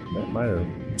lighting. That might have.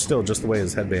 Still, just the way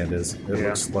his headband is, it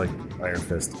looks like Iron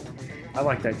Fist. I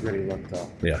like that gritty look,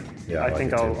 though. Yeah. I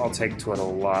think I'll take to it a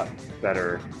lot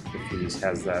better if he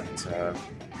has that,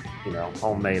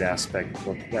 homemade aspect,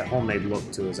 that homemade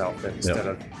look to his outfit instead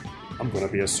of, I'm going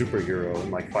to be a superhero, and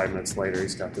like 5 minutes later,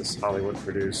 he's got this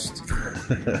Hollywood-produced,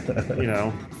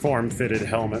 form-fitted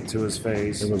helmet to his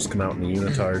face. It'll just come out in a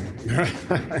unitard.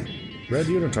 Red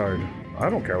unitard. I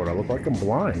don't care what I look like. I'm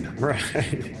blind.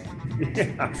 Right.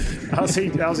 Yeah. How's he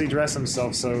dress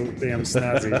himself so damn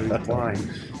snazzy that he's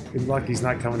blind? Good luck he's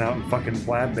not coming out in fucking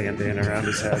plaid bandana around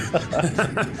his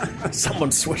head.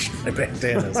 Someone swished my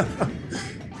bandanas.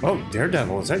 Oh,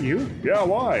 Daredevil, is that you? Yeah,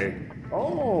 why?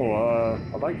 Oh,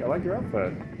 I like your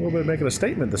outfit. A little bit making a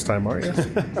statement this time, aren't you?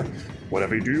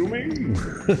 Whatever do you mean?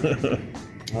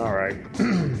 All right.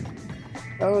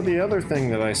 Oh, the other thing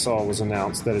that I saw was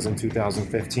announced that is in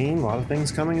 2015. A lot of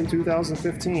things coming in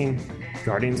 2015.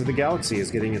 Guardians of the Galaxy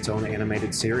is getting its own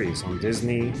animated series on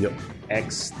Disney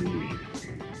XD.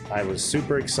 I was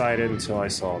super excited until I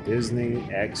saw Disney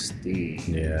XD.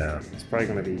 Yeah. It's probably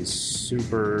going to be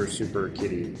super, super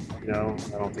kiddie. I don't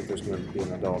think there's going to be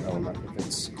an adult element.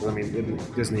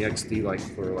 Isn't Disney XD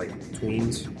for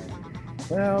tweens?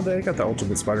 Well, they got the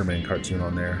Ultimate Spider-Man cartoon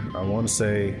on there. I want to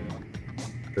say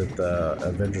that the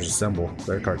Avengers Assemble,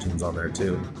 their cartoon's on there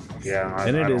too. Yeah,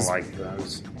 I don't like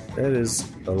those. It is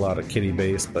a lot of kiddie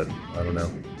based, but I don't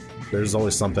know. There's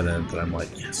always something in it that I'm like,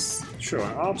 yes. Sure,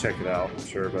 I'll check it out, I'm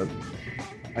sure, but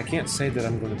I can't say that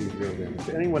I'm going to be reeled in. If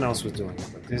anyone else was doing it,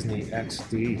 but Disney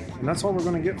XD, and that's all we're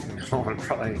going to get from now on,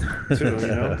 probably, too,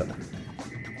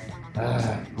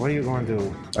 What are you going to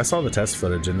do? I saw the test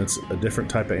footage, and it's a different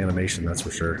type of animation, that's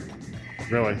for sure.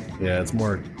 Really? Yeah, it's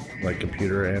more like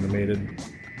computer animated,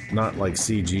 not like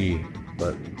CG,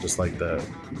 but just like the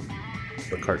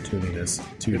cartooniness,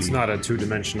 2D. It's not a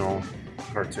two-dimensional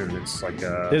cartoon. It's like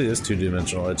a... It is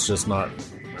two-dimensional. It's just not...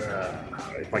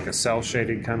 like a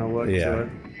cel-shaded kind of look yeah, to it.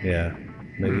 Yeah.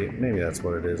 Maybe that's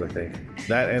what it is, I think.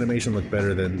 That animation looked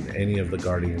better than any of the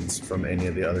Guardians from any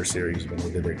of the other series when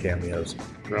they did their cameos.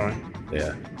 Really?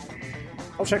 Yeah.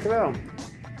 I'll check it out.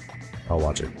 I'll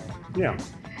watch it. Yeah.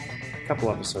 A couple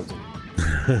episodes.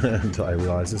 Until I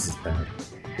realize this is bad.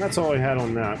 That's all I had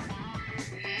on that.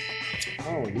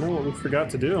 Oh, you know what we forgot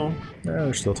to do? Yeah,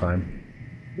 there's still time.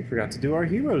 We forgot to do our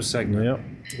heroes segment.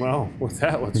 Yep. Well, with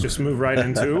that, let's just move right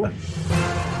into...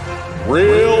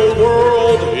 Real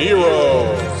World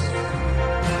Heroes.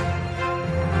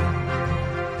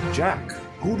 Jack,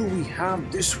 who do we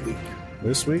have this week?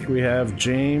 This week we have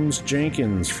James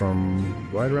Jenkins from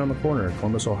right around the corner,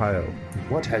 Columbus, Ohio.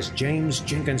 What has James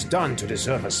Jenkins done to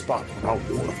deserve a spot on our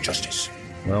Wall of Justice?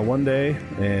 Well, one day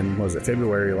in,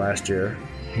 February last year,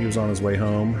 he was on his way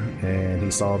home and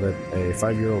he saw that a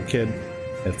 5-year-old kid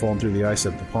had fallen through the ice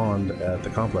at the pond at the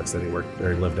complex that he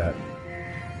lived at.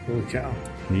 Holy cow.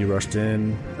 He rushed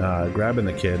in, grabbing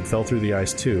the kid, fell through the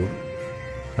ice too,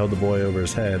 held the boy over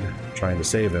his head, trying to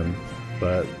save him,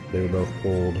 but they were both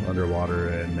pulled underwater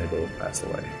and they both passed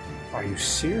away. Are you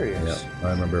serious? Yeah,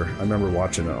 I remember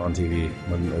watching it on TV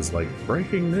when it was like,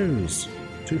 breaking news,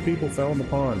 2 people fell in the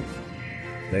pond.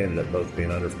 They ended up both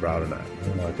being under for about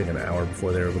I think an hour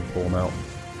before they were able to pull them out.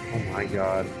 Oh my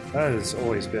god. That has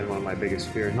always been one of my biggest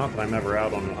fears. Not that I'm ever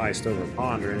out on an iced over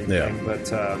pond or anything, but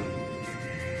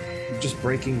just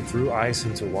breaking through ice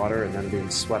into water and then being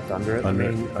swept under it.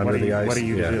 Under the ice. What are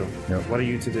you to do? Yep. What are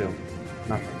you to do?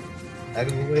 Nothing. Heck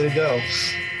of a way to go.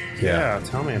 Yeah,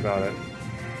 tell me about it.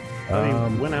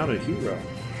 He went out a hero.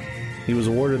 He was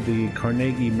awarded the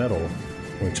Carnegie Medal,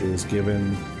 which is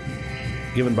given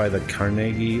by the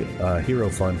Carnegie Hero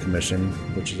Fund Commission,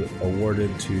 which is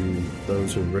awarded to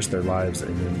those who risk their lives in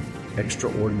an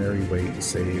extraordinary way to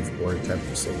save or attempt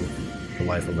to save the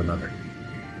life of another.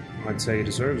 I'd say he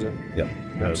deserves it. Yep.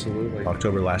 Absolutely.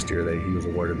 October last year, he was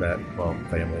awarded that. Well,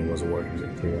 family was awarded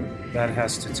it to him.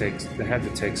 They had to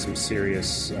take some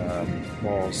serious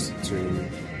balls to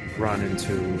run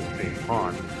into a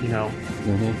pond,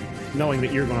 knowing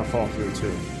that you're going to fall through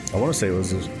too. I want to say it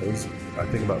was I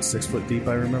think about 6 foot deep.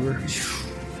 I remember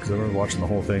because I remember watching the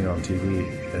whole thing on TV,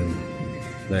 and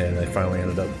they finally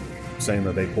ended up saying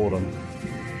that they pulled him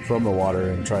from the water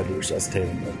and tried to resuscitate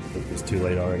him, but it was too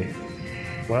late already.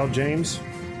 Well, James,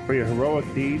 for your heroic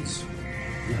deeds,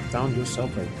 you have found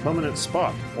yourself a permanent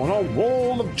spot on our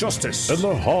Wall of Justice In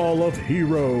the Hall of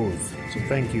Heroes. So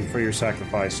thank you for your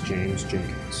sacrifice, James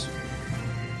Jenkins.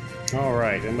 All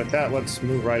right, and with that, let's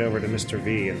move right over to Mr.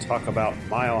 V and talk about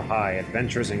Mile High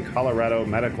Adventures in Colorado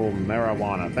Medical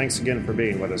Marijuana. Thanks again for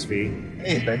being with us, V.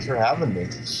 Hey, thanks for having me.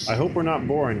 I hope we're not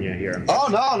boring you here. Oh,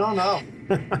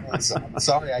 no.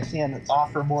 Sorry, I can't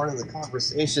offer more to the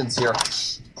conversations here.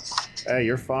 Hey,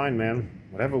 you're fine, man.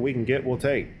 Whatever we can get, we'll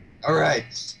take. All right.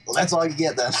 Well, that's all you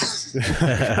get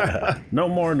then. No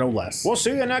more, no less. We'll see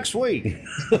you next week.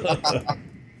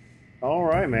 All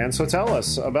right, man. So tell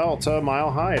us about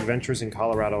Mile High Adventures in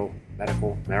Colorado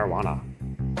Medical Marijuana.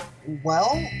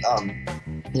 Well,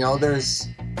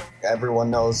 everyone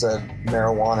knows that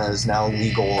marijuana is now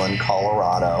legal in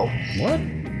Colorado. What?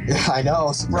 Yeah, I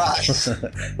know. Surprise.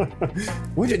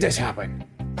 When did this happen?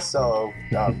 So,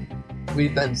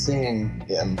 we've been seeing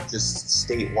just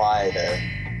statewide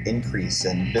an increase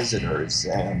in visitors,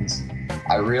 and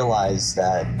I realized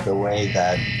that the way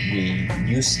that we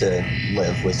used to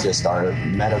live with just our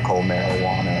medical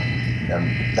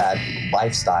marijuana, that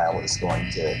lifestyle is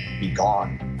going to be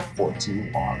gone for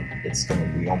too long. It's going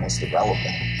to be almost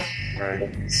irrelevant.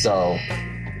 Right. So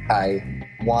I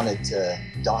wanted to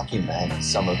document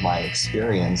some of my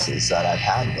experiences that I've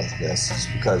had with this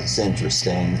just because it's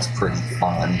interesting, it's pretty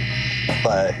fun.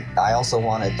 But I also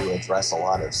wanted to address a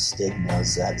lot of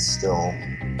stigmas that still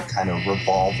kind of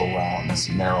revolve around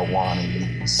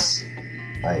marijuana use.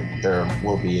 Like, there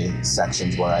will be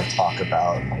sections where I talk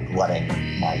about letting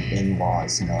my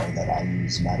in-laws know that I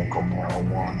use medical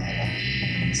marijuana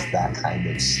and that kind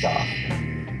of stuff.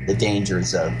 The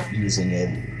dangers of using it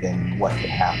and what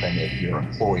could happen if your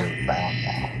employer found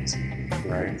out.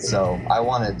 Right. So I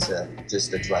wanted to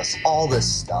just address all this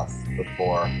stuff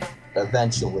before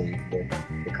eventually it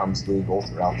becomes legal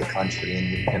throughout the country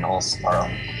and we can all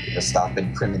stop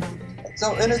incriminating it.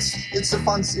 So, and it's a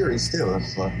fun series too.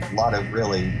 It's a lot of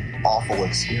really awful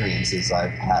experiences I've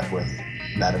had with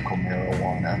medical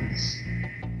marijuana.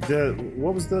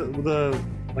 What was the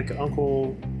like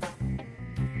uncle?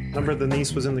 Remember the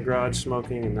niece was in the garage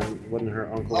smoking, and then wasn't her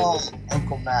uncle? Oh,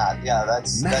 Uncle Matt. Yeah,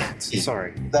 that's Matt.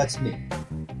 Sorry, that's me.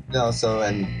 No, so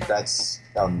and that's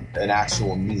an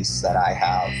actual niece that I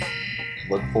have.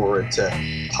 Look forward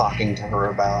to talking to her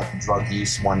about drug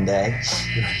use one day.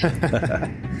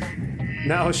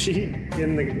 Now she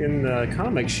in the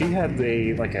comic she had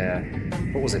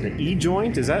what was it, an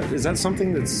E-joint? Is that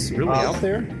something that's really out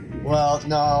there? Well,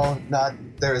 no, not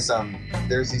there's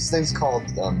these things called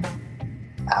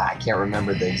I can't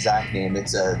remember the exact name.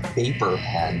 It's a vapor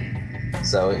pen.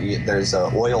 So there's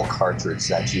an oil cartridge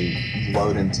that you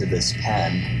load into this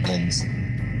pen, and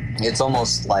it's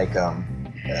almost like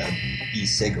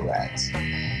e-cigarette.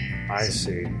 I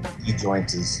see.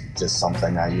 E-joint is just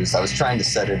something I use. I was trying to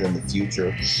set it in the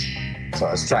future. So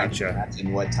I was trying to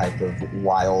imagine what type of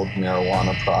wild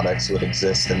marijuana products would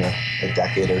exist in a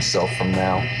decade or so from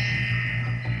now.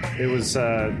 It was...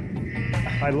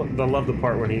 I love the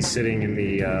part when he's sitting in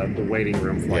the waiting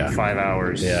room for like 5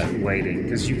 hours waiting,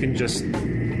 because you can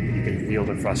feel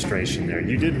the frustration there.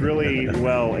 You did really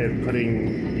well at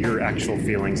putting your actual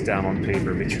feelings down on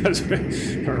paper, because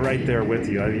we're right there with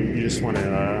you. I mean, you just want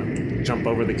to jump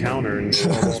over the counter and get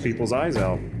all those people's eyes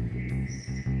out.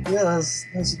 Yeah, that was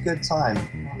a good time.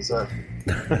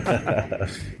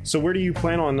 So where do you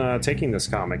plan on taking this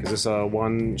comic? Is this a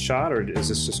one shot, or is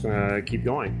this just going to keep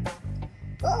going?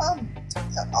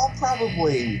 I'll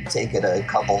probably take it a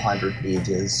couple hundred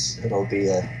pages. It'll be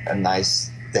a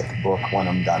nice thick book when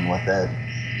I'm done with it.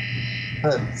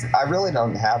 But I really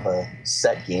don't have a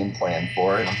set game plan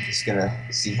for it. I'm just going to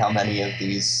see how many of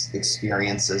these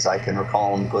experiences I can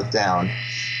recall and put down.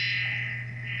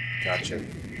 Gotcha.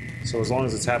 So as long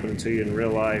as it's happening to you in real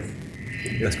life,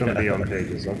 it's going to be on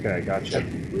pages. Okay, gotcha.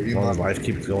 As long as life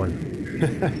keeps going.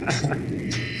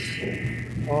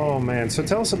 Oh, man. So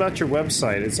tell us about your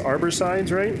website. It's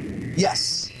Arborsides, right?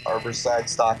 Yes,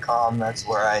 arborsides.com. That's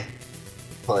where I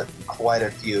put quite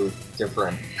a few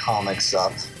different comics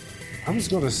up. I was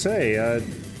going to say,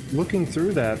 looking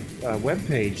through that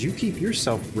webpage, you keep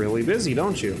yourself really busy,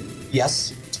 don't you?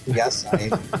 Yes,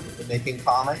 I'm making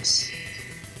comics.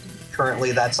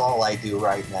 Currently, that's all I do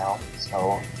right now,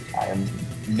 so I am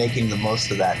making the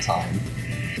most of that time.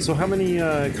 So how many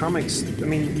comics? I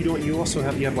mean, you also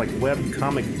have like web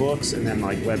comic books and then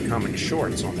like web comic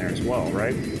shorts on there as well,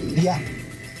 right? Yeah.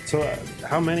 So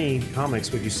how many comics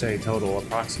would you say total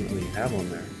approximately you have on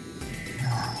there?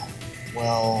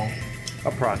 Well,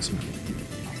 approximately.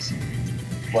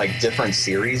 Like different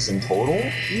series in total?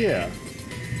 Yeah.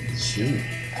 Shoot.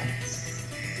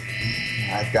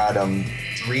 I've got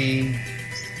 3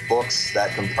 books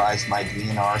that comprise my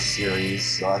DNR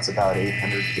series, so that's about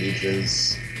 800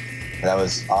 pages. That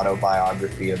was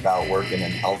autobiography about working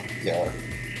in healthcare.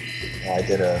 I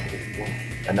did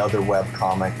another web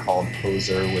comic called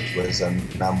Poser, which was a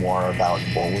memoir about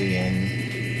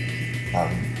bullying.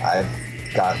 I've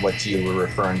got what you were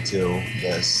referring to,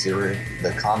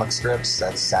 the comic strips.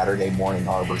 That's Saturday Morning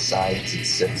Arborsides.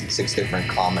 It's six different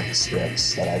comic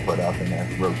strips that I put up in a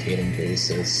rotating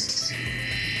basis.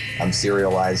 I'm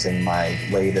serializing my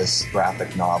latest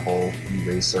graphic novel,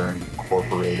 Eraser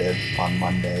Incorporated, on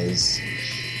Mondays.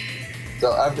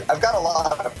 So I've got a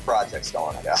lot of projects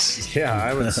going, I guess. Yeah,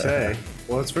 I would say.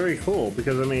 Well, it's very cool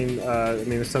because I mean,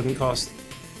 this doesn't cost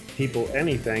people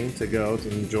anything to go to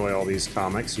enjoy all these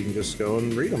comics. You can just go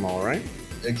and read them all, right?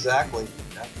 Exactly.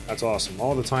 Yeah. That's awesome.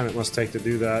 All the time it must take to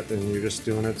do that, and you're just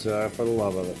doing it for the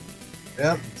love of it.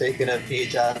 Yep, taking a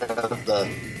page out of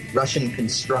the Russian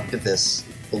constructivists'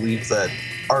 belief that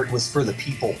art was for the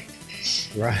people.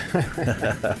 Right.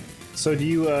 So do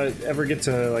you ever get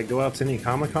to like go out to any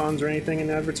Comic-Cons or anything and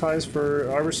advertise for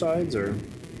Arborsides, or?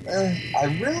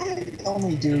 I really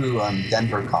only do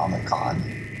Denver Comic Con.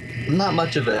 I'm not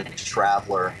much of a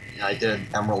traveler. I did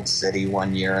Emerald City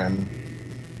one year and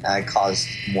I caused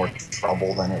more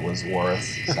trouble than it was worth.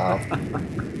 So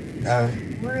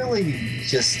really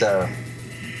just a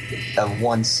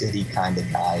one city kind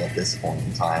of guy at this point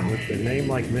in time. With a name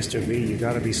like Mr. V, you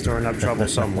got to be stirring up trouble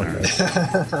somewhere.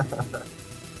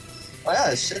 Oh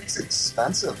yeah, shit's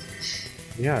expensive.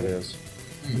 Yeah, it is.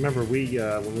 I remember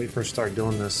when we first started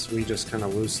doing this, we just kind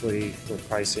of loosely were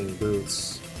pricing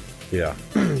booths. Yeah.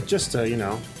 Just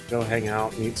to, go hang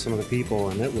out, meet some of the people,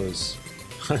 and it was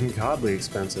ungodly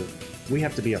expensive. We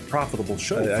have to be a profitable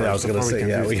show. I was going to say,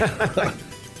 yeah, we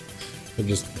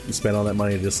just spend all that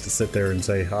money just to sit there and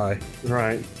say hi.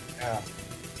 Right. Yeah.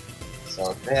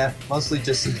 So, yeah, mostly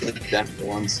just the Denver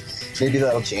ones. Maybe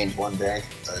that'll change one day,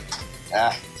 but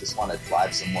just want to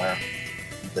drive somewhere.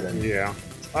 Yeah,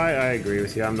 I agree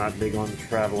with you. I'm not big on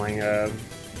traveling.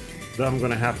 I'm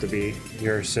going to have to be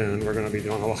here soon. We're going to be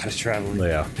doing a lot of traveling.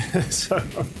 Yeah. So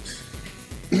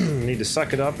need to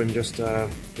suck it up and just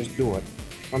do it.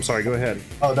 I'm sorry. Go ahead.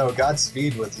 Oh no,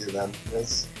 Godspeed with you then.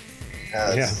 That's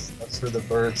for the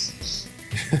birds.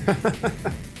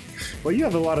 Well, you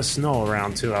have a lot of snow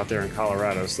around too out there in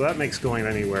Colorado, so that makes going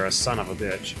anywhere a son of a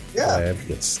bitch. Yeah. I have to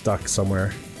get stuck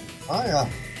somewhere. Oh yeah,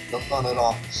 no fun at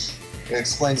all. It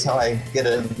explains how I get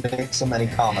to make so many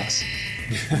comics.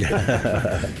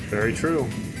 Very true.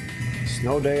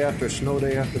 Snow day after snow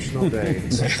day after snow day.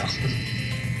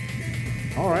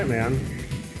 All right, man.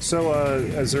 So,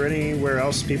 is there anywhere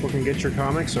else people can get your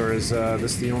comics, or is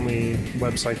this the only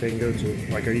website they can go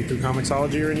to? Like, are you through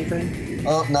Comixology or anything?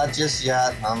 Oh, not just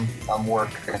yet. I'm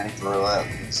working through it.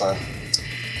 It's a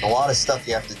lot of stuff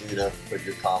you have to do to put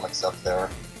your comics up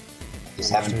there.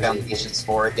 Just haven't found patience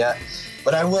for it yet,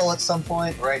 but I will at some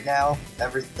point. Right now,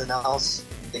 everything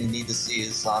you need to see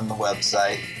is on the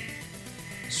website.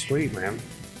 Sweet, man.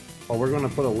 Well, we're going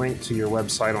to put a link to your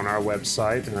website on our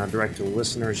website and direct the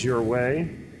listeners your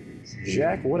way.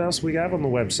 Jack, what else we got on the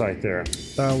website there?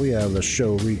 We have the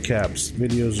show recaps,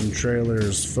 videos and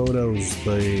trailers, photos,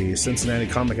 the Cincinnati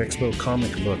Comic Expo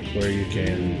comic book where you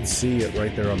can see it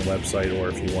right there on the website, or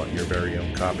if you want your very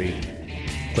own copy,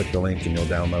 click the link and you'll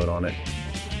download on it,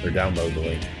 or download the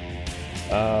link.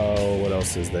 What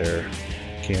else is there?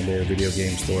 Canned Air video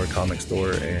game store, comic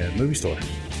store, and movie store.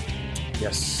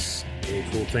 Yes, really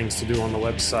cool things to do on the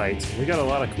website. We got a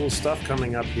lot of cool stuff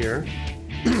coming up here.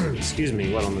 Excuse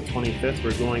me, on the 25th,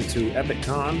 we're going to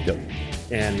EpicCon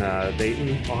in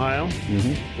Dayton, Ohio.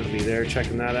 Mm-hmm. Going to be there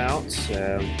checking that out.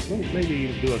 We'll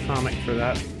maybe do a comic for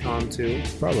that con too.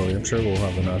 Probably, I'm sure we'll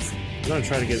have enough. I'm going to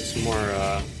try to get some more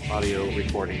audio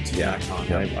recordings from that con.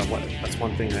 That's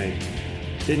one thing I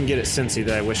didn't get at Cincy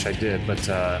that I wish I did, but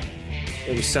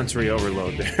it was sensory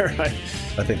overload there. I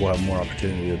think we'll have more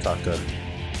opportunity to talk to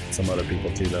some other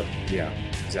people too, though. Yeah.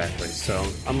 Exactly. So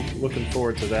I'm looking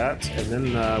forward to that. And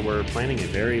then we're planning a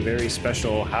very, very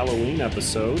special Halloween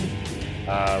episode.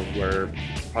 We're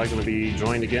probably going to be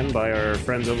joined again by our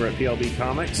friends over at PLB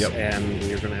Comics. Yep. And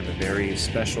we're going to have a very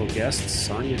special guest,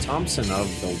 Sonia Thompson of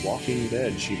The Walking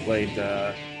Dead. She played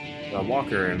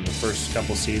Walker in the first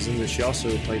couple seasons, and she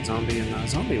also played Zombie in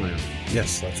Zombieland.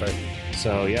 Yes, that's right.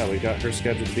 So yeah, we've got her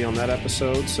scheduled to be on that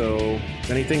episode. So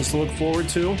many things to look forward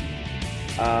to.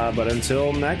 But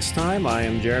until next time, I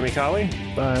am Jeremy Colley.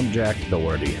 I'm Jack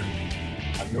Doherty.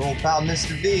 I'm your old pal,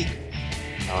 Mr. V.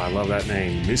 Oh, I love that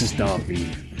name, Mr. V.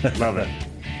 Love it.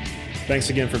 Thanks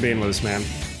again for being with us, man.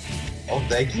 Oh,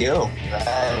 thank you. I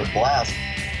had a blast.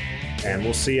 And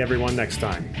we'll see everyone next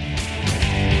time.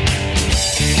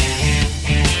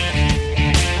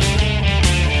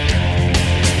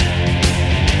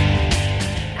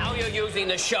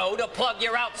 The show to plug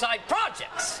your outside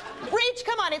projects. Reach,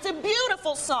 come on, it's a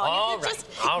beautiful song. All right.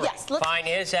 Yes, let's... Fine,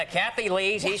 here's Kathy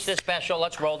Lee's Easter special.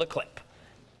 Let's roll the clip.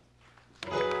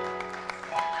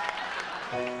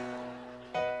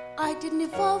 I didn't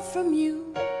evolve from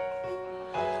you.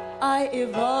 I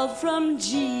evolved from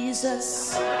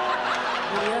Jesus. We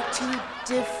are two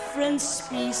different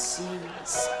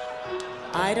species.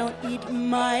 I don't eat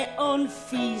my own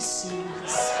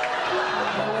feces.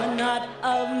 You're not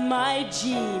of my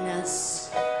genus.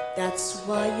 That's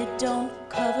why you don't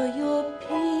cover your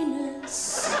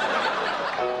penis.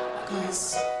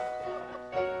 'Cause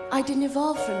I didn't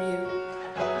evolve from you.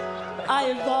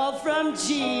 I evolved from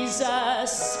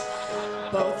Jesus.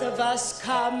 Both of us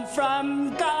come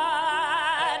from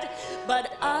God,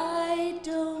 but I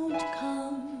don't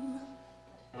come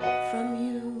from you.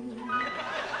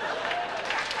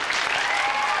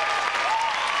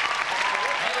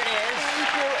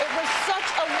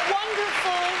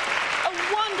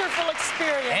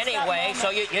 Experience. Anyway,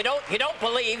 so you don't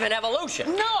believe in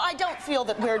evolution? No, I don't feel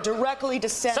that we're directly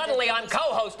descended. Suddenly I'm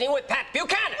co-hosting with Pat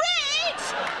Buchanan.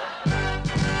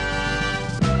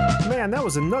 Man, that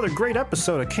was another great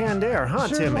episode of Canned Air, huh,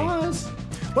 Sure Timmy? was.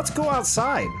 Let's go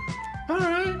outside. All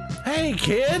right. Hey,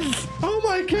 kids! Oh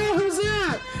my God, who's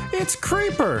that? It's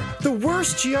Creeper, the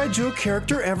worst G.I. Joe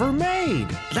character ever made.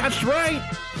 That's right.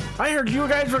 I heard you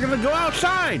guys were going to go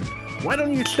outside. Why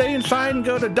don't you stay inside and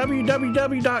go to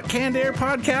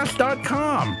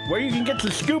www.cannedairpodcast.com, where you can get the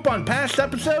scoop on past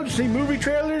episodes, see movie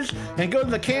trailers, and go to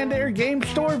the Canned Air game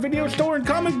store, video store, and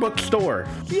comic book store.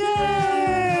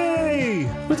 Yay!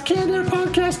 With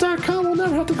CannedAirPodcast.com, we'll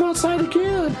never have to go outside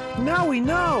again. Now we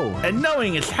know. And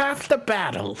knowing is half the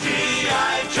battle.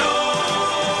 G.I. Joe!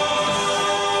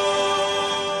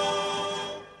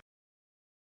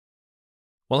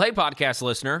 Well, hey, podcast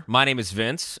listener. My name is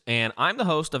Vince, and I'm the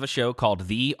host of a show called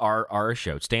The RR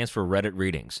Show. It stands for Reddit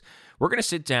Readings. We're going to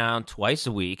sit down twice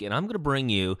a week, and I'm going to bring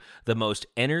you the most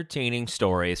entertaining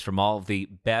stories from all of the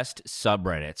best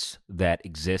subreddits that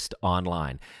exist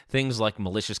online. Things like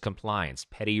malicious compliance,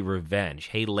 petty revenge,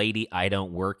 hey, lady, I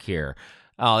don't work here.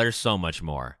 Oh, there's so much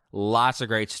more. Lots of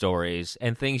great stories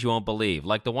and things you won't believe.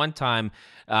 Like the one time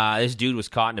this dude was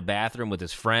caught in a bathroom with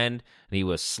his friend, and he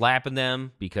was slapping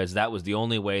them because that was the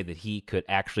only way that he could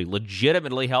actually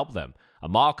legitimately help them. A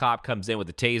mall cop comes in with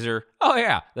a taser. Oh,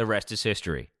 yeah, the rest is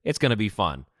history. It's going to be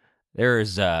fun.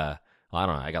 There's, I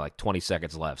don't know, I got like 20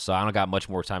 seconds left, so I don't got much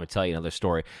more time to tell you another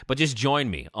story. But just join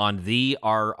me on The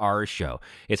RR Show.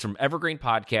 It's from Evergreen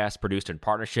Podcast, produced in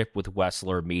partnership with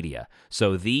Wessler Media.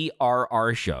 So The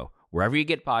RR Show, wherever you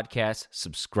get podcasts,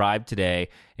 subscribe today.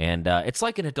 And it's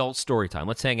like an adult story time.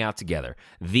 Let's hang out together.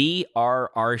 The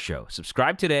RR Show.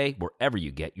 Subscribe today wherever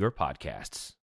you get your podcasts.